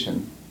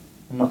decision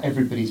and not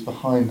everybody's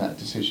behind that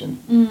decision,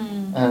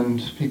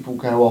 and people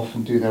go off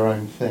and do their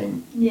own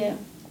thing. Yeah.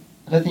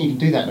 I don't think you can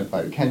do that in a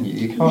boat, can you?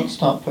 You can't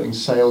start putting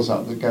sails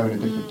up that go in a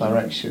different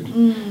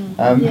direction.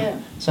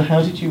 So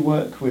how did you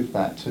work with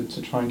that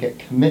to try and get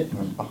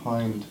commitment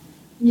behind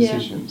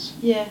decisions?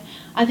 Yeah,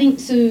 I think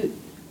so.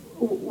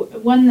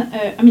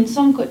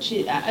 some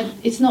coaches,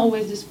 it's not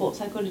always the sports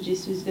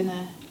psychologist who's going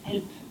to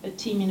help a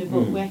team in a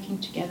boat working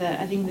together.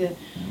 I think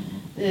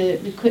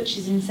the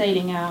coaches in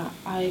sailing are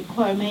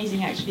quite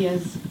amazing actually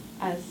as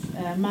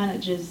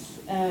managers,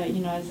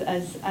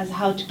 as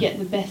how to get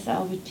the best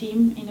out of a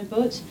team in a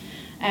boat.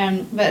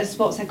 But as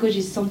sports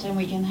psychologists, sometimes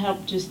we can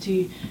help just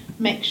to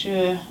make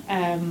sure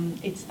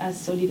it's as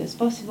solid as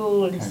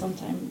possible, and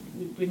sometimes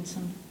we bring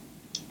some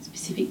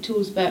specific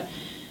tools. But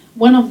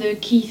one of the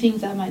key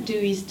things I might do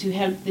is to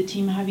help the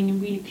team having a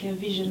really clear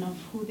vision of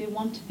who they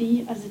want to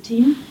be as a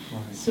team.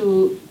 Right.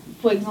 So,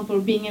 for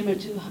example, being able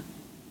to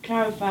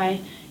clarify,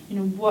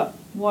 what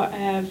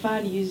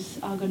values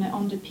are going to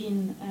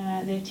underpin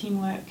their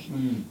teamwork,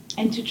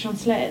 and to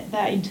translate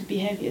that into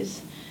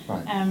behaviors.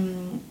 Right.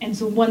 And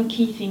so one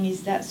key thing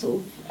is that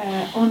sort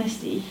of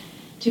honesty,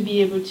 to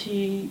be able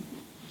to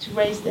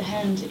raise the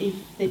hand if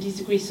they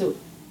disagree. So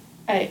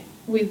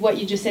with what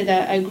you just said,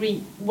 I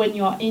agree. When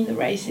you are in the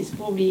race,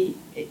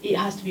 it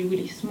has to be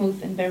really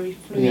smooth and very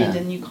fluid,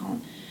 and you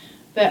can't.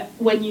 But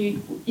when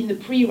you in the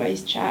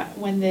pre-race chat,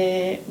 when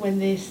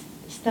they're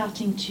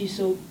starting to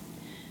sort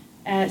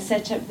of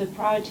set up the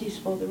priorities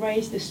for the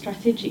race, the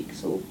strategic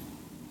sort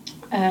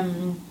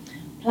of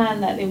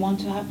plan that they want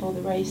to have for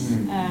the race,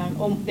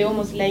 they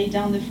almost lay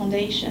down the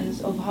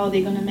foundations of how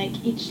they're going to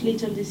make each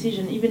little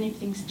decision. Even if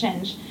things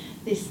change,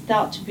 they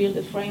start to build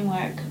a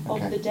framework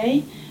of the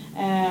day,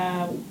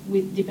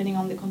 with depending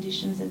on the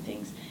conditions and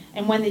things.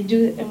 And when they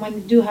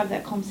do have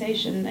that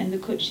conversation, and the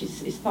coach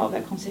is part of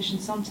that conversation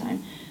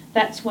sometime,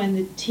 that's when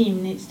the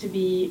team needs to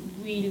be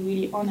really,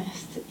 really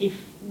honest. If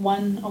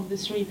one of the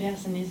three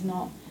person is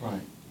not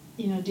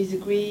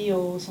disagree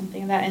or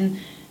something like that,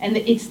 and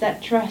it's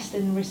that trust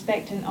and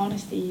respect and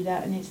honesty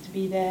that needs to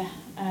be there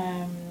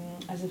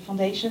as a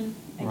foundation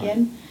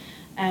again.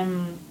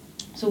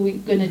 So we're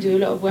going to do a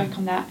lot of work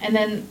on that, and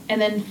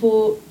then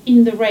for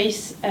in the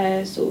race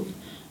sort of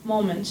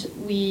moment,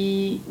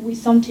 we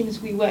some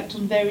teams we worked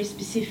on very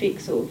specific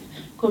sort of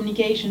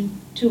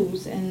communication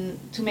tools, and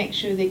to make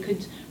sure they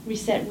could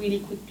reset really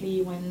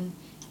quickly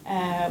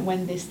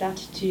when they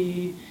started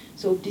to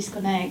sort of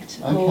disconnect,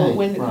 or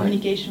when the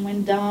communication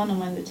went down, or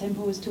when the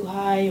tempo was too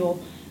high,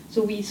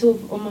 so we sort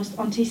of almost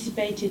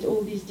anticipated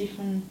all these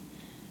different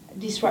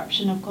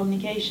disruption of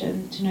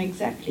communication to know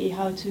exactly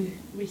how to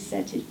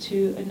reset it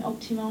to an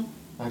optimal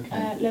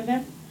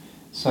level.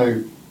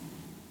 So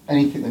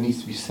anything that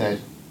needs to be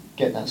said,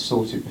 get that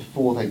sorted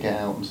before they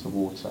get out into the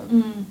water.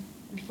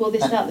 Before they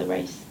start the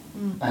race.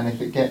 And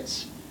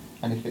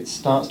if it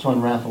starts to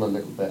unravel a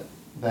little bit,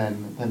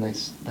 then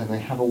they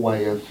have a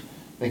way of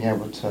being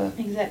able to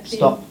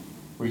stop,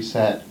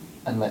 reset,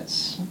 and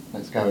let's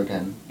go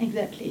again.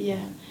 Exactly,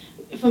 yeah.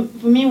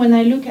 For me, when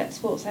I look at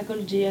sports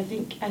psychology, I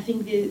think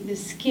the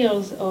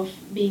skills of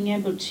being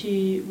able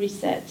to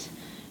reset,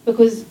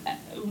 because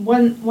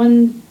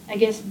one I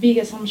guess big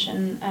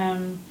assumption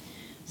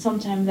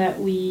sometimes that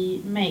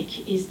we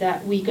make is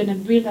that we're going to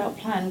build our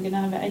plan, we're going to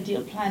have an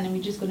ideal plan, and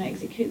we're just going to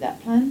execute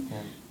that plan. Yeah.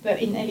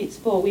 But in elite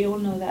sport, we all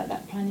know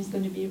that plan is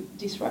going to be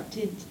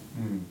disrupted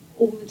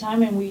all the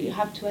time, and we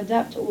have to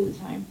adapt all the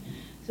time.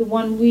 So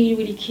one really,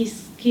 really key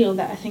skill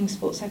that I think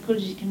sports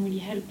psychology can really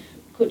help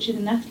coaches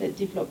and athletes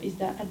develop is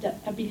that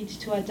ability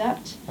to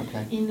adapt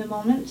in the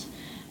moment,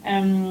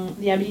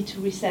 the ability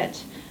to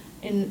reset,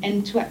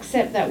 and to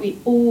accept that we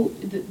all,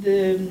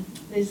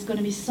 there's going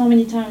to be so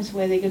many times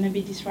where they're going to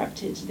be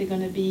disrupted, they're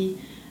going to be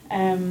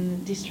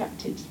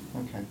distracted.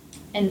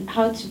 And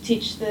how to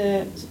teach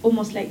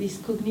almost like this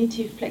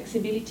cognitive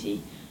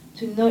flexibility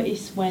to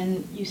notice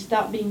when you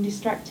start being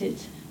distracted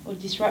or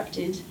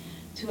disrupted,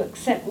 to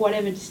accept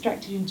whatever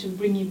distracted you and to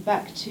bring you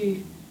back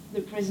to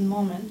the present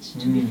moment,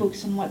 to be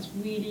focused on what's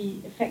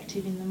really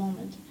effective in the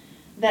moment.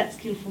 That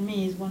skill for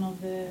me is one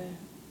of the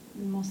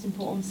most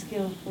important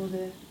skills for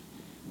the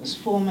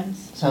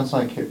performance. Sounds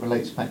like it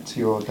relates back to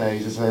your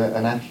days as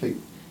an athlete,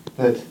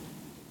 that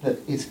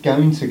it's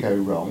going to go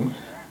wrong,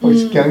 or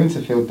it's going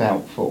to feel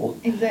doubtful.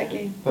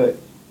 Exactly. But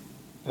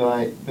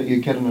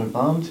you get an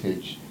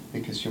advantage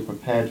because you're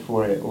prepared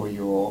for it, or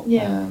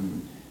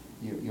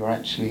you're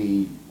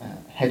actually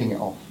heading it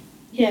off.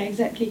 Yeah,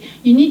 exactly.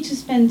 You need to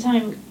spend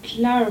time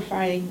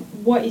clarifying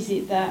what is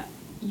it that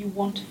you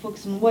want to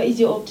focus on, what is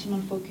your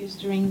optimal focus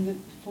during the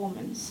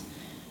performance.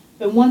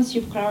 But once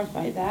you've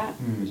clarified that,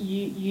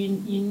 you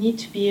need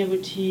to be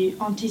able to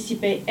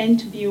anticipate and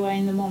to be aware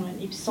in the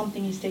moment if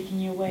something is taking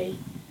you away,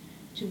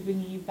 to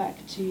bring you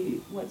back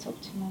to what's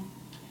optimal.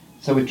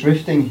 So we're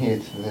drifting here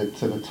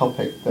to the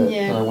topic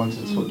that I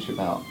wanted to talk to you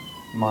about,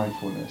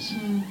 mindfulness.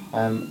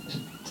 So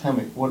tell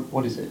me,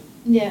 what is it?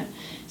 Yeah,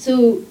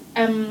 so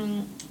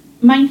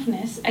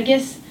mindfulness, I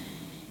guess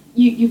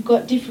you've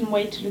got different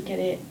ways to look at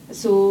it.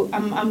 So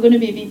I'm going to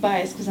be a bit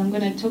biased because I'm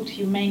going to talk to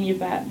you mainly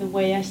about the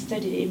way I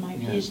studied it in my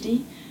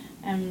PhD.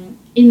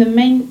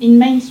 In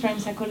mainstream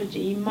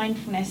psychology,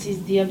 mindfulness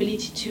is the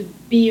ability to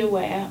be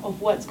aware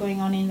of what's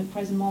going on in the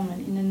present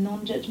moment in a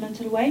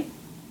non-judgmental way.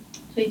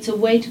 So it's a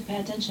way to pay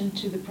attention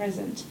to the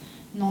present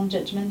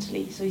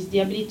non-judgmentally. So it's the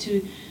ability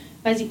to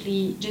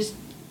basically just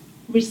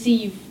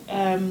receive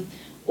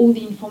all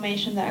the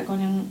information that are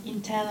going on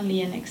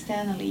internally and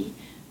externally,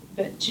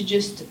 but to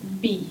just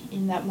be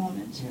in that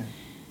moment. Yeah.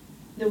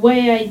 The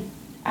way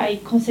I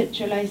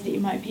conceptualized it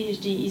in my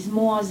PhD is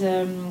more as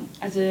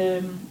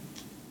a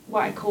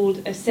what I called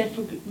a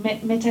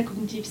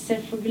metacognitive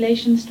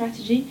self-regulation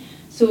strategy.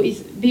 So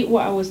it's a bit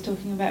what I was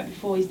talking about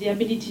before, is the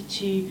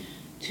ability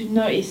to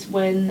notice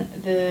when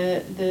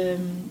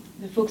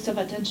the focus of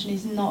attention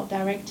is not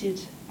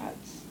directed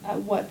at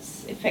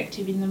what's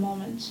effective in the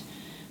moment.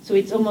 So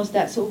it's almost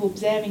that sort of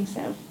observing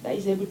self that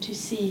is able to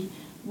see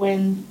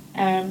when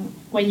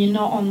you're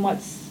not on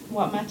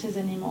what matters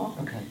anymore.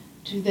 Okay.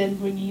 To then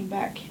bring it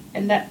back,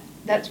 and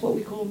that's what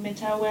we call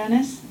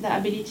meta-awareness, the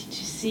ability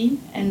to see,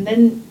 and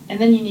then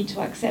you need to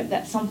accept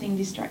that something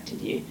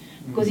distracted you,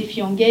 because if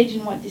you engage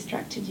in what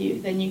distracted you,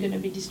 then you're going to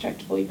be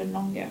distracted for even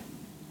longer.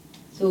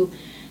 So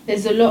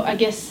there's a lot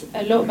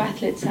of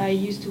athletes I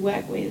used to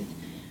work with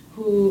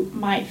who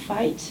might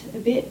fight a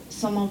bit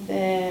some of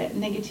their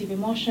negative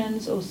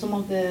emotions, or some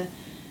of the,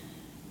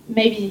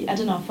 maybe, I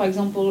don't know, for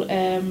example,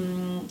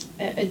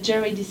 a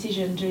jury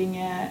decision during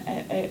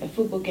a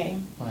football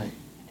game. Right.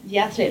 The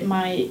athlete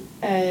might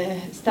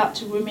start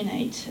to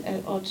ruminate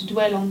or to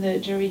dwell on the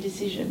jury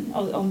decision,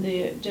 or on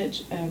the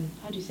judge.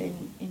 How do you say?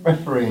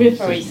 Referee.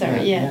 Referee.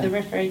 Sorry, yeah, the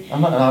referee.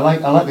 I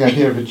like the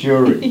idea of a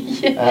jury.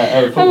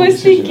 Yeah. I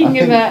was thinking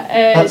about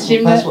that's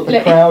what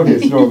the crowd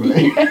is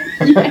normally.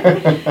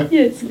 Yeah,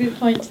 it's a good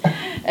point.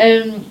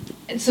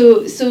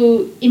 So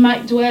he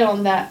might dwell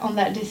on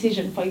that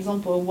decision, for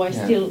example, while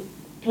still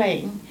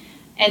playing,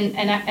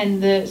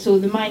 so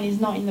the mind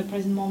is not in the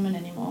present moment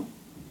anymore.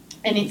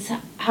 And it's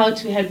how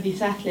to help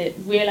this athlete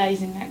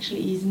realizing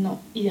actually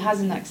he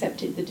hasn't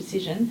accepted the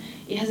decision,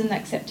 he hasn't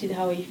accepted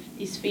how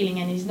he's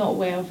feeling, and he's not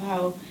aware of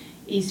how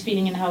he's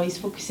feeling and how he's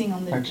focusing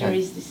on the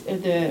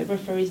the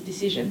referee's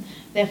decision.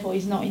 Therefore,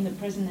 he's not in the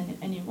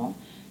present anymore.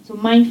 So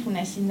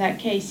mindfulness in that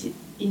case,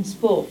 in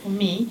sport, for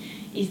me,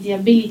 is the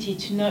ability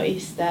to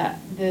notice that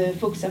the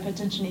focus of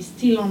attention is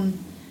still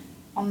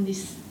on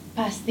this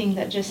past thing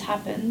that just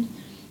happened,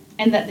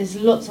 and that there's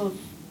lots of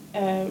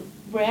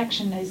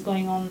reaction that is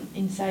going on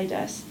inside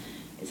us.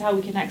 It's how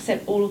we can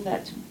accept all of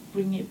that to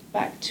bring it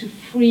back, to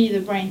free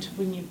the brain, to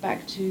bring it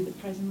back to the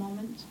present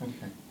moment.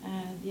 Okay.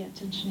 The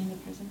attention in the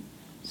present.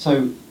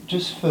 So,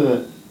 just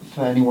for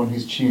anyone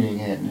who's tuning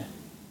in,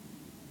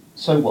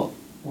 so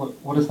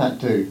what does that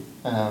do?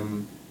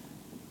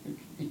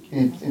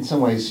 In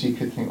some ways, you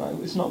could think, well,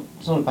 it's not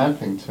a bad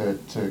thing to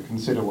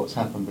consider what's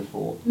happened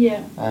before.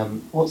 Yeah.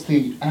 What's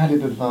the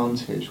added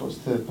advantage? What's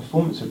the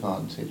performance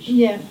advantage?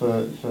 Yeah.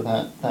 For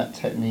that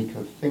technique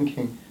of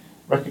thinking,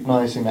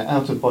 recognizing that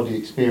out of body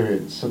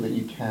experience, so that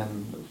you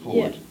can look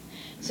forward. Yeah.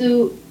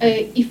 So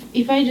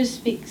if I just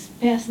speak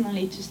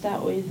personally to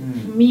start with,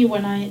 for me,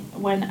 when I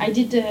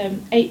did the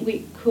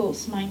 8-week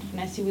course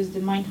mindfulness, it was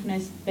the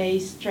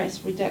mindfulness-based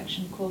stress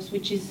reduction course,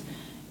 which is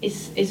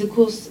a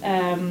course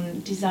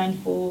designed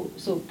for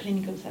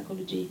clinical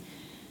psychology.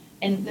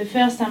 And the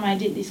first time I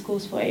did this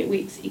course for 8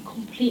 weeks, it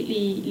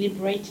completely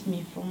liberated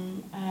me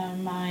from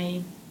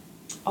my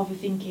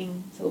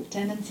overthinking sort of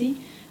tendency,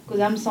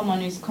 because I'm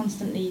someone who's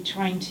constantly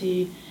trying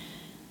to,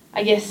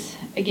 I guess,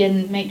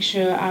 again, make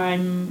sure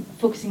I'm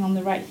focusing on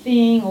the right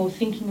thing, or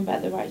thinking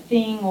about the right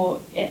thing,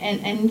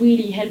 and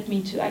really help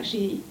me to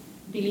actually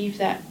believe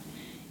that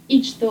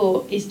each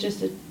thought is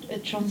just a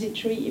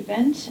transitory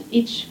event.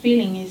 Each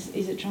feeling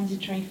is a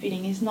transitory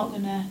feeling. It's not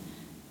going to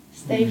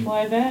stay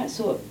forever.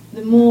 So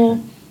the more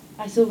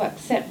I sort of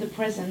accept the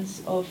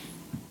presence of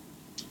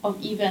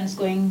events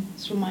going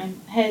through my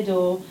head,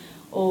 or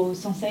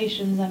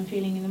sensations I'm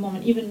feeling in the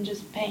moment, even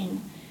just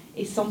pain,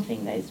 is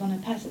something that is going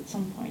to pass at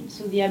some point.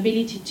 So the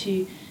ability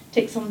to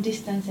take some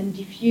distance and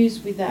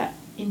diffuse with that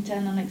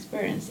internal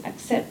experience,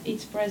 accept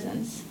its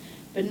presence,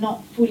 but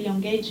not fully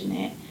engage in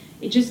it,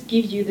 it just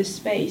gives you the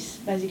space,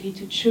 basically,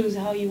 to choose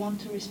how you want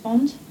to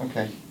respond.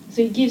 Okay.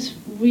 So it gives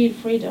real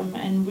freedom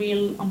and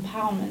real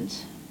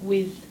empowerment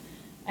with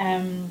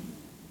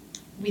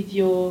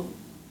your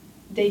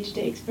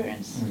day-to-day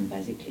experience,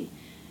 basically.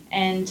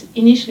 And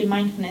initially,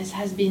 mindfulness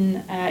has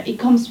been, it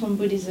comes from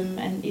Buddhism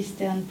and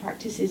Eastern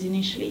practices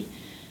initially,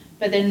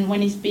 but then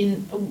when it's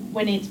been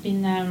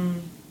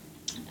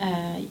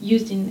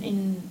used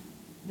in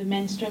the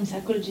mainstream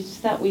psychology to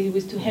start with, it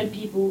was to help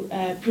people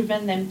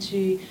prevent them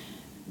to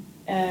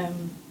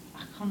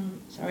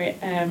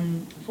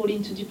fall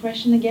into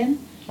depression again.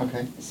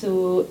 Okay.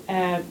 So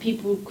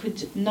people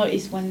could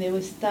notice when they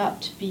would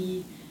start to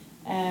be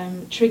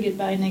triggered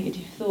by a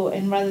negative thought,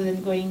 and rather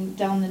than going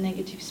down the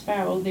negative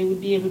spiral, they would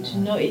be able to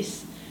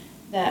notice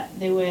that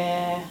they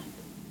were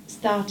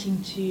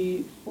starting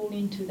to fall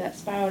into that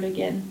spiral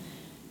again,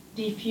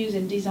 diffuse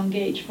and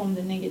disengage from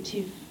the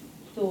negative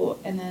thought,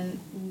 and then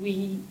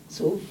we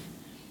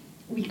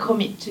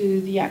commit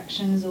to the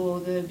actions or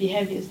the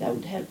behaviors that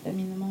would help them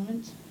in the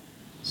moment.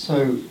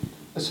 So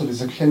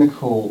there's a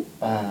clinical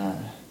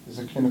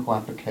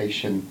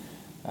application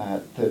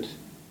that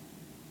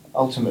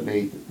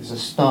ultimately is a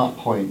start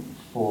point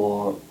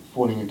for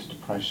falling into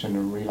depression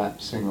and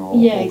relapsing or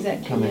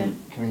exactly, coming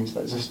into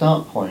that. It's a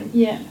start point,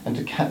 and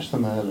to catch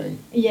them early.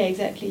 Yeah,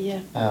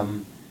 exactly, That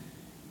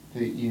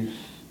you've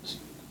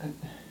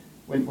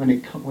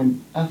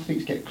when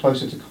athletes get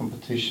closer to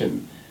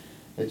competition,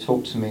 they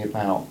talk to me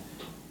about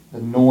the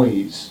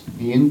noise,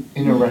 the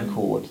inner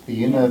record,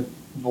 the inner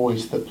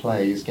voice that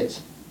plays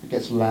gets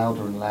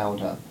louder and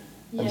louder.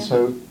 And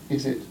so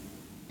is it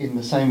in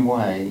the same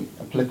way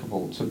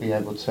applicable to be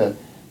able to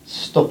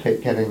stop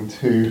it getting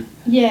too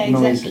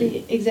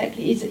noisy?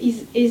 Exactly.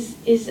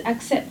 Is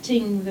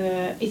accepting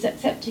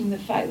the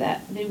fact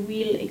that they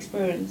will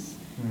experience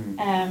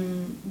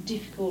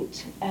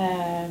difficult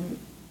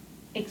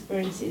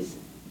experiences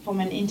from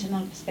an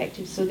internal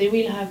perspective. So they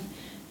will have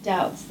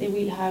doubts, they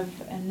will have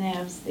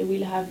nerves, they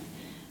will have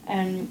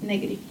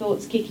negative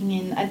thoughts kicking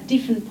in at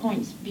different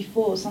points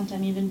before,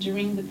 sometimes even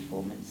during the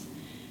performance.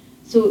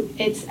 So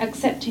it's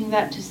accepting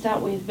that to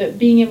start with, but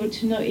being able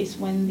to notice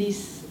when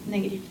these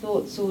negative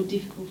thoughts or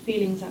difficult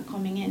feelings are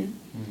coming in,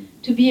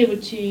 to be able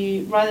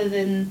to, rather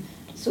than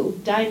sort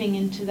of diving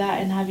into that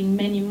and having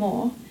many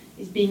more,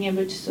 is being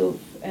able to sort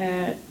of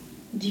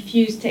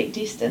diffuse, take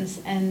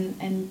distance,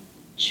 and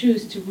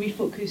choose to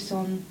refocus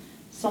on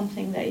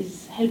something that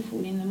is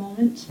helpful in the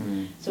moment.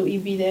 So it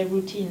will be their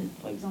routine,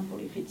 for example,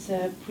 if it's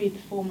a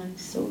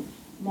pre-performance sort of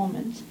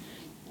moment,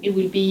 it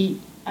will be,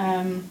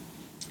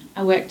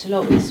 I worked a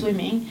lot with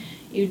swimming,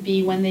 it would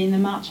be when they're in the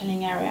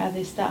marshalling area,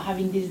 they start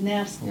having these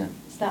nerves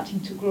starting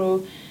to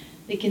grow.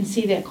 They can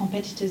see their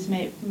competitors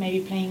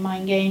maybe playing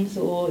mind games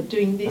or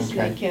doing this,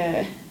 like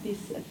this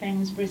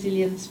famous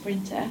Brazilian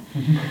sprinter.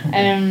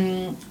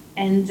 And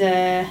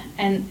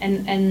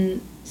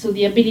so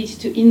the ability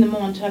to, in the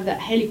moment, to have that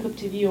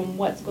helicopter view on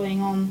what's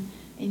going on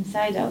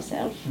inside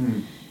ourselves,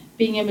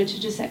 being able to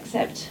just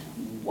accept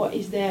what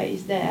is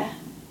there,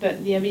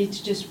 but the ability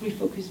to just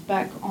refocus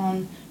back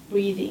on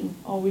breathing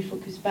or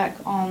refocus back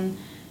on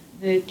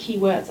the key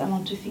words I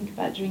want to think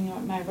about during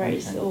my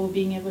race, or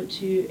being able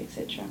to,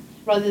 etc.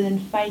 Rather than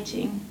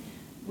fighting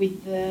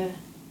with the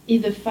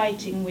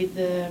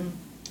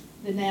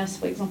nerves.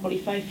 For example,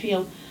 if I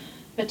feel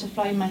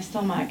butterfly in my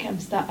stomach, I can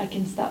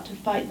start to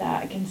fight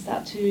that. I can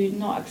start to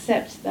not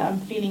accept that I'm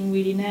feeling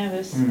really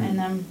nervous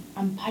and I'm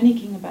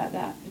panicking about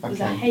that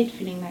because I hate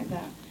feeling like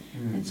that.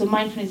 And so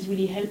mindfulness is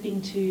really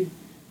helping to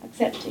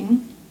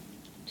accepting,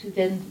 to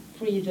then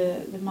free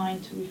the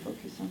mind to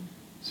refocus on.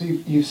 So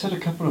you've said a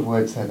couple of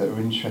words there that are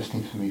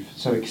interesting for me.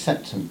 So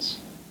acceptance,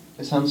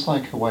 it sounds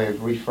like a way of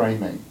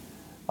reframing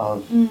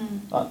of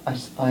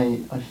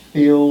I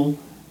feel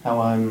how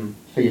I'm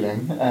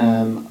feeling,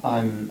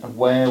 I'm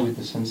aware with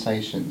the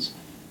sensations,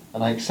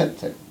 and I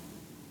accept it.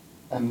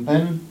 And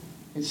then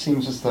it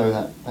seems as though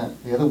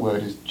that the other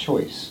word is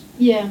choice.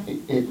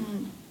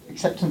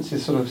 Acceptance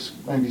is sort of,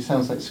 maybe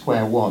sounds like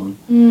square one,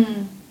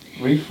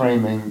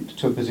 reframing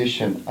to a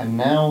position, and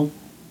now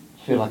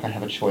feel like I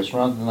have a choice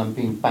rather than I'm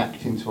being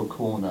backed into a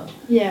corner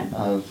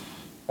of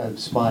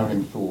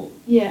spiraling thought.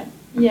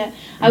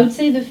 I would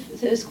say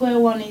the square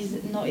one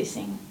is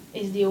noticing,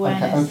 is the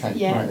awareness.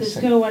 Right, the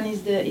square one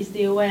is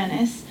the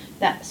awareness,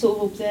 that sort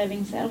of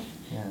observing self.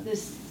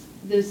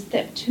 The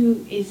step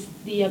two is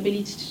the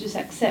ability to just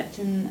accept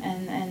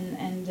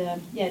and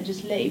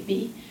just let it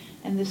be.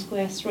 And the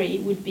square three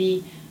would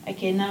be,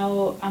 okay,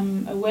 now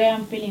I'm aware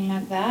I'm feeling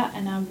like that,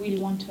 and I really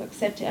want to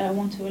accept it. I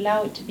want to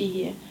allow it to be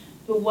here.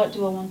 But what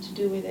do I want to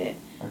do with it?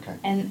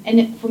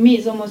 And for me,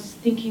 it's almost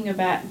thinking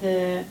about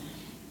the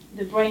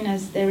brain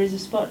as there is a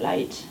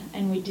spotlight,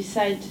 and we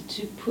decide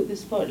to put the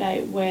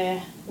spotlight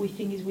where we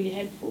think is really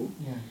helpful.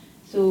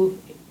 So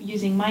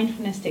using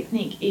mindfulness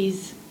technique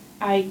is,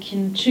 I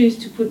can choose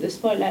to put the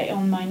spotlight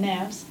on my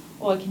nerves,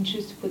 or I can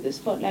choose to put the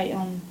spotlight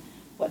on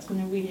what's going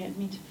to really help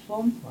me to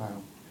perform.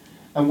 Wow.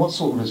 And what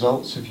sort of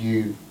results have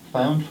you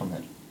found from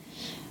it?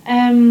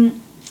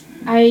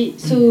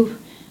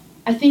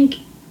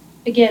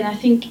 I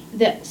think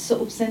that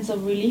sort of sense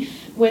of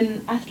relief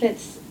when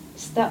athletes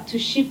start to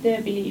shift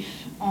their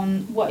belief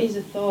on what is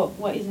a thought,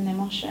 what is an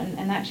emotion,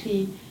 and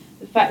actually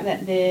the fact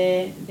that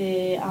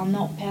they are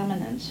not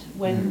permanent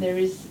when there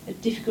is a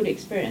difficult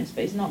experience,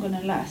 but it's not going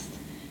to last,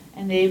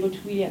 and they're able to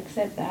really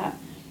accept that.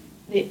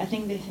 I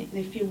think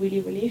they feel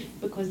really relief,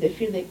 because they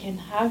feel they can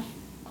have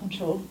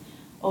control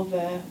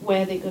over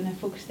where they're going to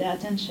focus their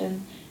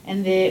attention.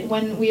 And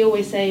when we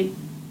always say,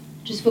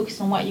 just focus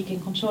on what you can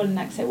control and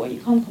accept what you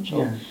can't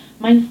control.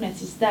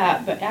 Mindfulness is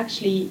that, but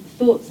actually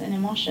thoughts and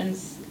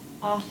emotions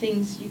are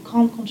things you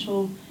can't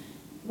control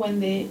when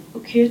they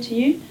occur to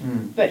you,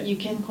 but you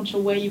can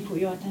control where you put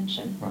your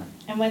attention.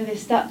 And when they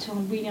start to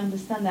really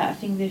understand that, I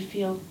think they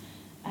feel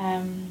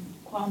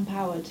quite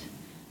empowered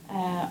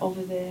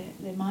over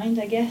their mind,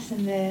 I guess,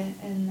 and the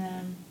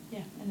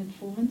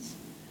performance.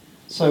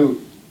 So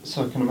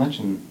I can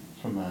imagine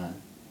from a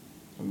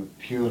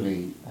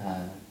purely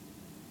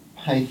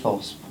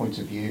pathos point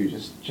of view,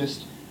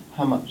 just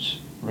how much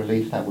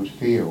relief that would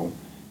feel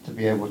to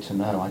be able to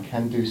know I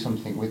can do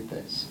something with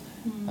this.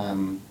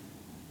 And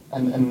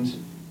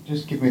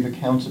just give me the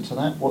counter to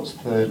that? What's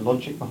the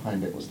logic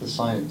behind it? What's the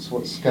science?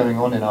 What's going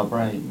on in our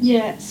brains?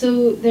 Yeah,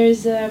 so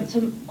there's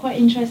some quite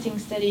interesting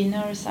study in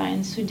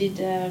neuroscience who did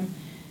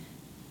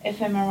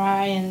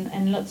fMRI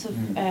and lots of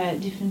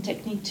different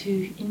techniques to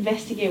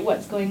investigate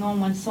what's going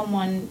on when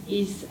someone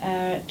is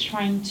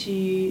trying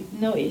to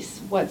notice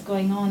what's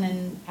going on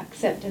and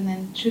accept and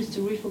then choose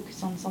to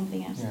refocus on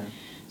something else. Yeah.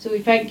 So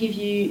if I give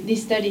you,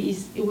 this study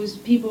it was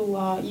people who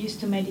are used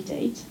to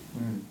meditate,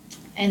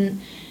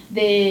 and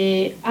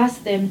they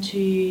asked them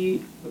to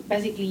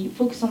basically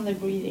focus on their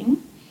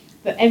breathing,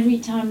 but every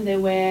time they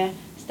were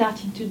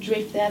starting to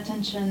drift their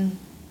attention,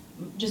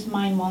 just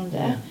mind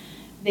wander,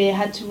 they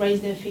had to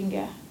raise their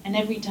finger. And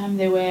every time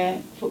they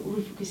were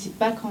refocusing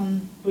back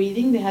on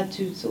breathing, they had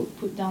to sort of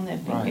put down their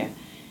finger. Right.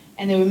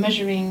 And they were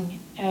measuring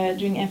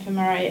during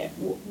fMRI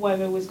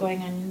whatever was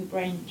going on in the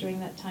brain during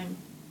that time.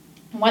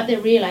 And what they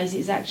realized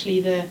is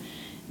actually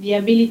the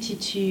ability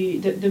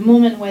to, the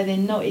moment where they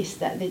notice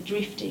that they're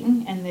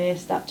drifting and they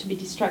start to be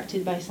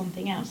distracted by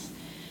something else,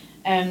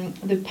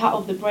 the part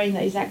of the brain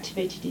that is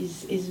activated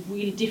is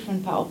really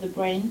different part of the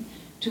brain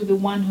to the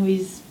one who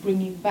is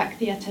bringing back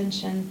the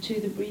attention to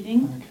the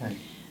breathing. Okay.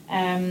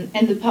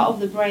 And the part of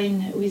the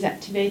brain who is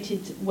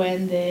activated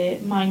when the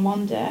mind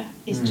wander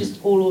is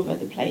just all over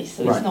the place,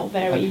 so it's not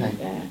very...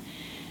 Okay.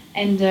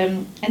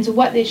 And so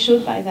what they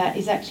showed by that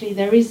is actually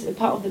there is a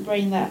part of the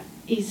brain that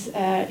is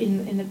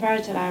in the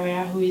parietal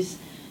area who is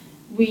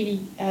really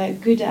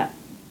good at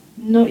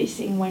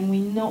noticing when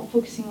we're not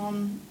focusing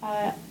on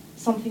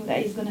something that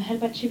is going to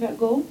help achieve our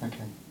goal.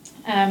 Okay.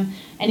 And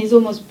is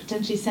almost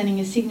potentially sending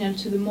a signal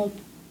to the more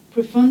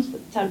prefrontal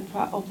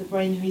part of the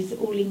brain who is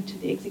all linked to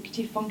the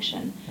executive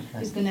function,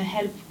 who's going to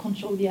help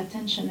control the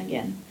attention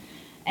again.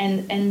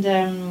 And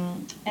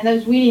that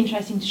was really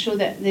interesting to show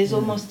that there's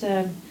almost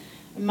a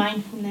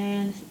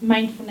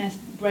mindfulness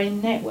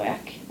brain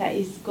network that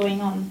is going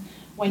on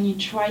when you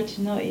try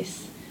to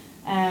notice,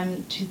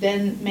 to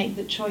then make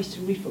the choice to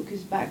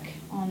refocus back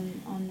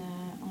on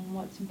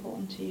what's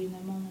important to you in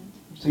the moment.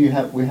 So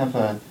we have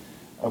a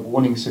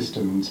warning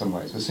system in some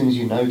ways. As soon as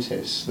you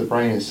notice, the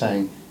brain is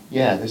saying,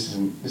 "Yeah, this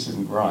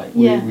isn't right."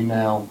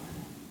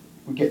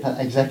 We get that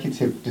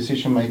executive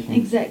decision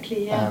making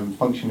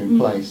function in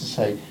place to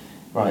say,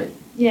 right.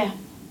 Yeah.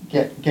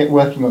 Get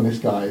working on this,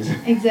 guys.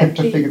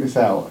 Exactly. To figure this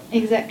out.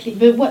 Exactly.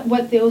 But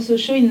what they also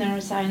show in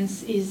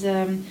neuroscience is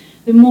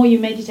the more you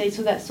meditate,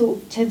 so that sort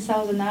of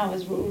 10,000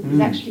 hours rule is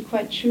actually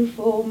quite true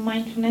for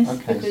mindfulness,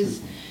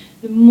 because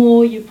the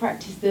more you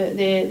practice,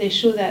 they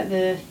show that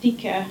the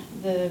thicker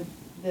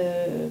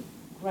the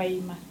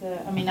grey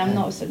matter. I mean, I'm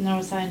not a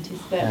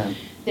neuroscientist, but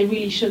they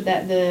really showed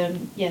that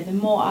the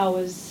more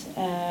hours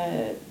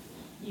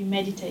you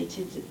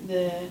meditated,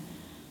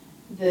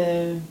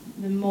 the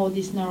more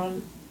this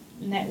neural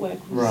network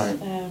was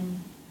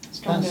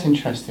stronger. That's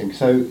interesting.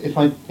 So if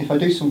I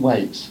do some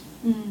weights,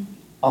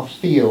 I'll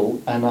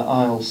feel and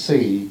I'll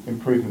see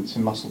improvements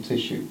in muscle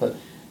tissue,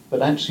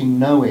 but actually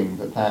knowing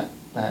that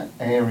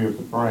area of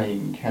the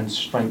brain can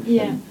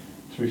strengthen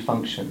through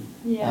function,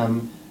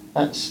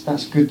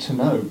 that's good to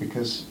know,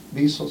 because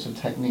these sorts of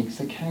techniques,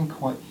 they can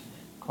quite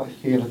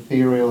feel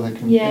ethereal. They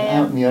can be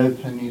out in the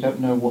open. You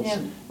don't know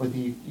whether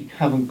you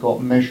haven't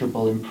got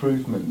measurable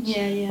improvements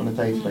on a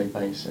day-to-day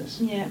basis.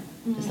 Yeah.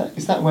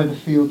 Is that where the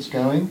field's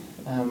going?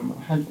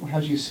 How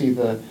do you see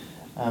the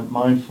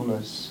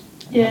mindfulness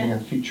having a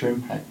future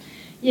impact?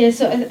 Yeah,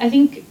 so I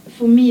think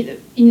for me,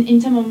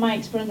 in terms of my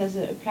experience as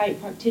an applied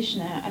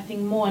practitioner, I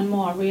think more and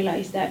more I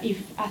realize that if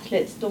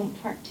athletes don't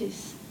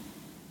practice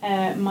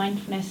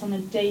mindfulness on a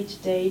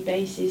day-to-day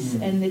basis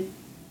and they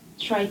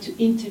try to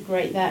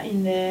integrate that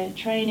in their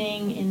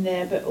training,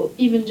 but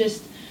even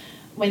just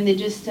when they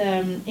just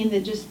in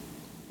their just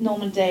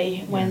normal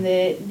day, when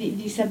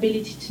this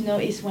ability to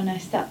notice when I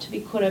start to be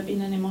caught up in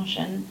an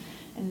emotion,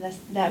 and that's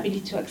the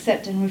ability to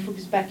accept and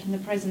refocus back in the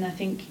present. I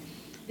think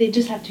they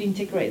just have to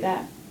integrate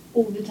that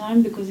all the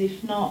time, because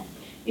if not,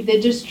 if they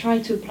just try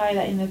to apply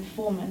that in the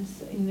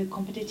performance, in the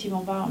competitive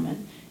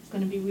environment, it's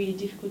going to be really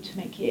difficult to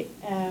make it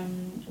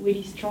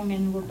really strong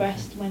and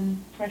robust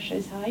when pressure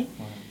is high.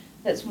 Wow.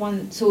 That's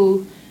one.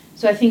 So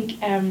I think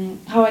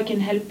how I can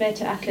help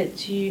better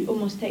athletes to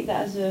almost take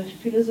that as a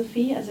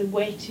philosophy, as a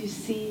way to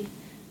see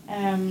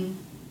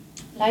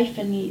life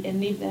and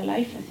live their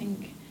life. I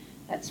think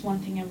that's one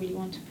thing I really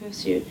want to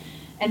pursue.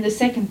 And the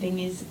second thing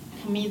is,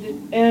 for me, the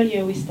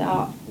earlier we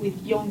start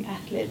with young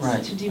athletes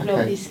to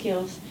develop these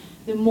skills,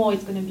 the more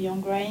it's going to be on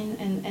brain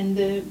and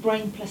the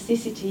brain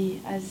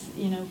plasticity, as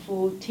you know,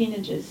 for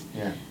teenagers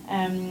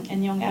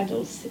and young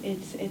adults.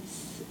 It's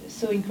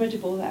so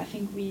incredible that I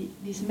think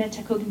these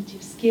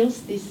metacognitive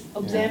skills, this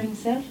observing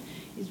self,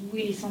 is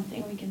really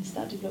something we can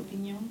start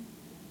developing young.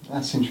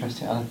 That's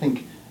interesting, and I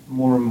think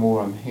more and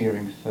more I'm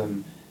hearing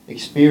from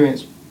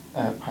experienced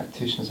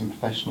practitioners and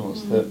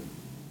professionals that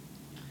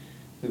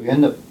we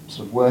end up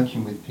sort of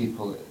working with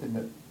people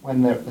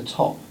when they're at the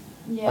top,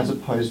 as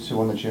opposed to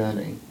on the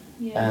journey,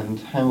 and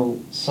how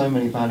so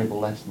many valuable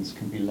lessons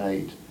can be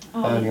laid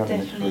early on in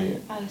the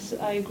career.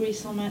 I agree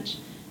so much.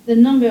 the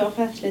number of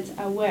athletes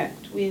I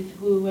worked with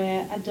who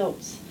were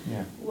adults,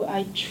 Yeah.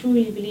 I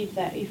truly believe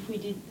that if we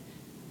did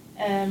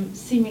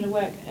similar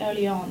work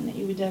early on,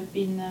 it would have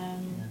been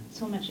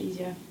so much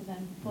easier for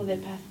them, for their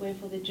pathway,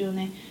 for their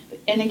journey.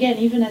 And again,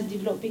 even as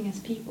developing as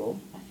people,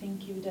 I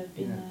think it would have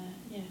been,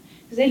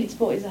 because elite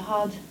sport is a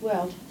hard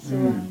world,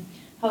 so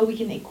how we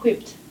can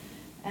equip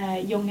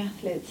young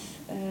athletes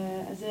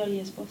as early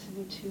as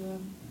possible to,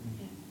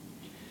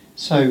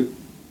 So,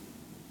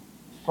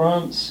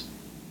 France,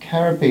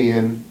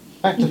 Caribbean,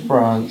 back to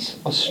France,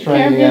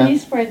 Australia. Caribbean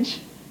is French.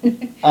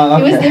 Oh, okay.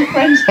 It was the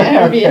French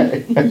Caribbean.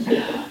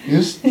 Okay.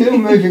 You're still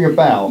moving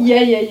about.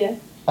 Yeah.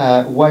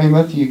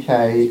 Weymouth,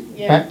 UK,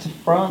 Yeah. back to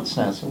France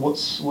now. So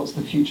what's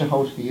the future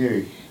hold for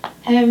you?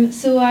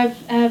 So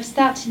I've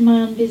started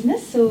my own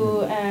business.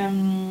 So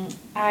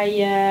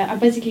I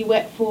basically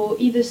work for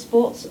either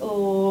sports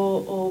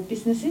or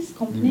businesses,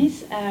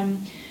 companies.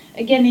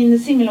 Again, in a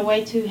similar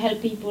way to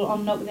help people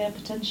unlock their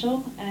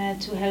potential.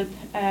 To help,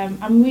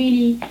 I'm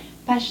really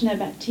passionate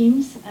about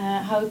teams.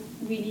 How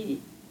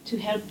really to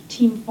help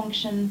team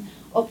function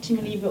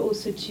optimally, but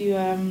also to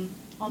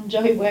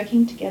enjoy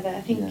working together.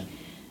 I think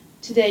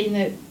today in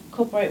the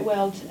corporate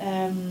world,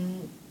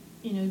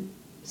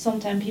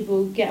 sometimes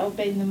people get up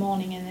in the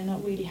morning and they're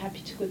not really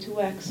happy to go to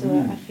work. So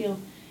I feel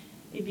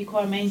it'd be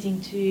quite amazing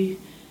to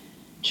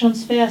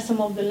transfer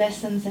some of the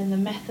lessons and the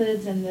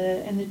methods and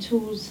the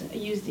tools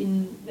used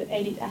in the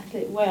elite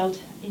athlete world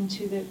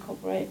into the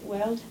corporate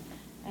world,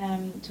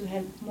 to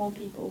help more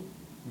people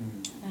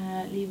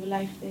live a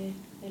life they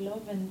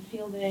love and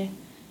feel they,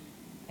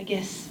 I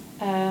guess,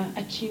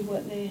 achieve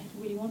what they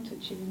really want to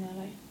achieve in their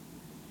life.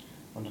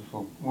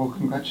 Wonderful. Well,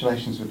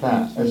 congratulations with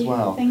that as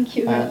well. Thank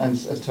you. And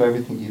as to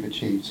everything you've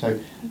achieved. So,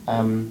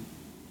 and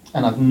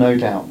I've no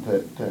doubt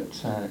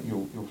that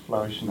you'll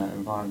flourish in that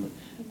environment.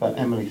 But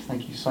Emilie,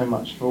 thank you so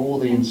much for all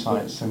the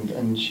insights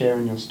and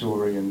sharing your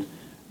story and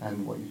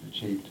what you've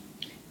achieved.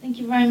 Thank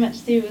you very much,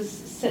 Steve. It was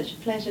such a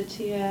pleasure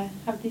to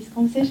have this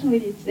conversation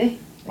with you today.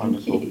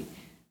 Thank you.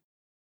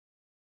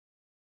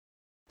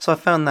 So I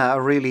found that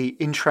a really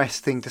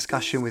interesting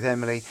discussion with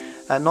Emilie,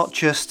 not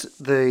just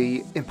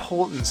the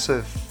importance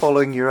of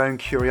following your own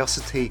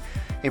curiosity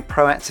in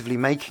proactively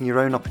making your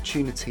own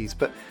opportunities,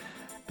 but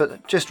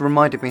just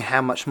reminded me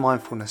how much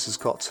mindfulness has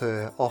got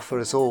to offer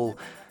us all,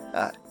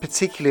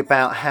 particularly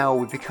about how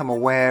we become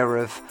aware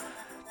of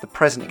the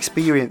present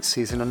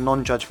experiences in a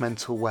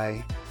non-judgmental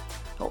way.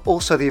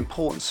 Also the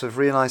importance of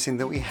realising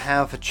that we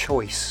have a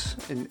choice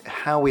in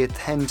how we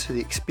attend to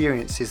the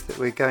experiences that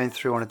we're going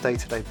through on a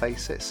day-to-day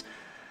basis.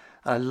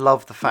 I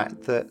love the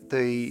fact that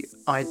the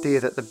idea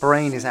that the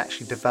brain is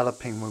actually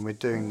developing when we're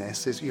doing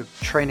this is you're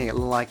training it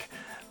like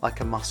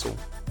a muscle.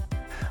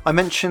 I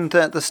mentioned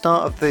at the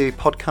start of the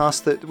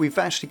podcast that we've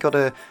actually got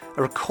a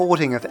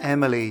recording of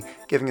Emilie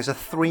giving us a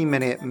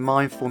 3-minute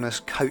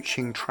mindfulness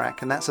coaching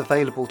track, and that's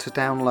available to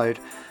download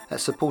at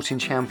Supporting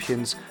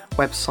Champions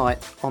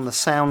website, on the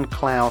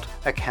SoundCloud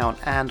account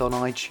and on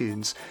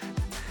iTunes.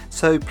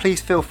 So please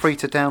feel free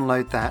to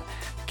download that.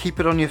 Keep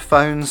it on your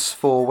phones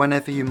for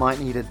whenever you might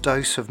need a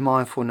dose of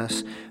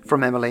mindfulness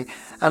from Emilie.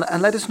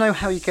 And let us know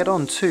how you get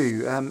on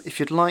too. If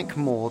you'd like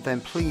more, then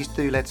please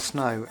do let us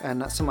know.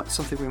 And that's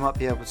something we might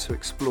be able to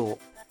explore.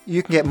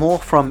 You can get more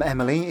from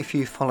Emilie if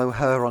you follow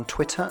her on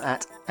Twitter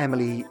at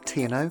Emilie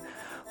Thienot.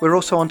 We're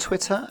also on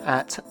Twitter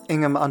at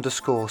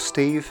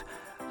Ingham_Steve,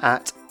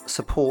 at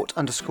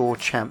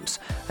support_champs.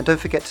 And don't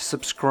forget to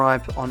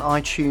subscribe on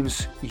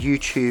iTunes,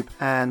 YouTube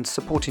and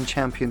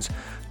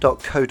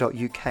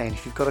supportingchampions.co.uk. And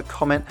if you've got a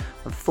comment,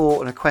 a thought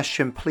and a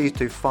question, please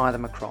do fire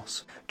them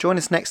across. Join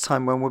us next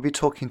time when we'll be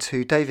talking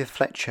to David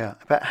Fletcher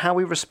about how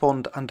we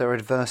respond under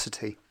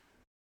adversity.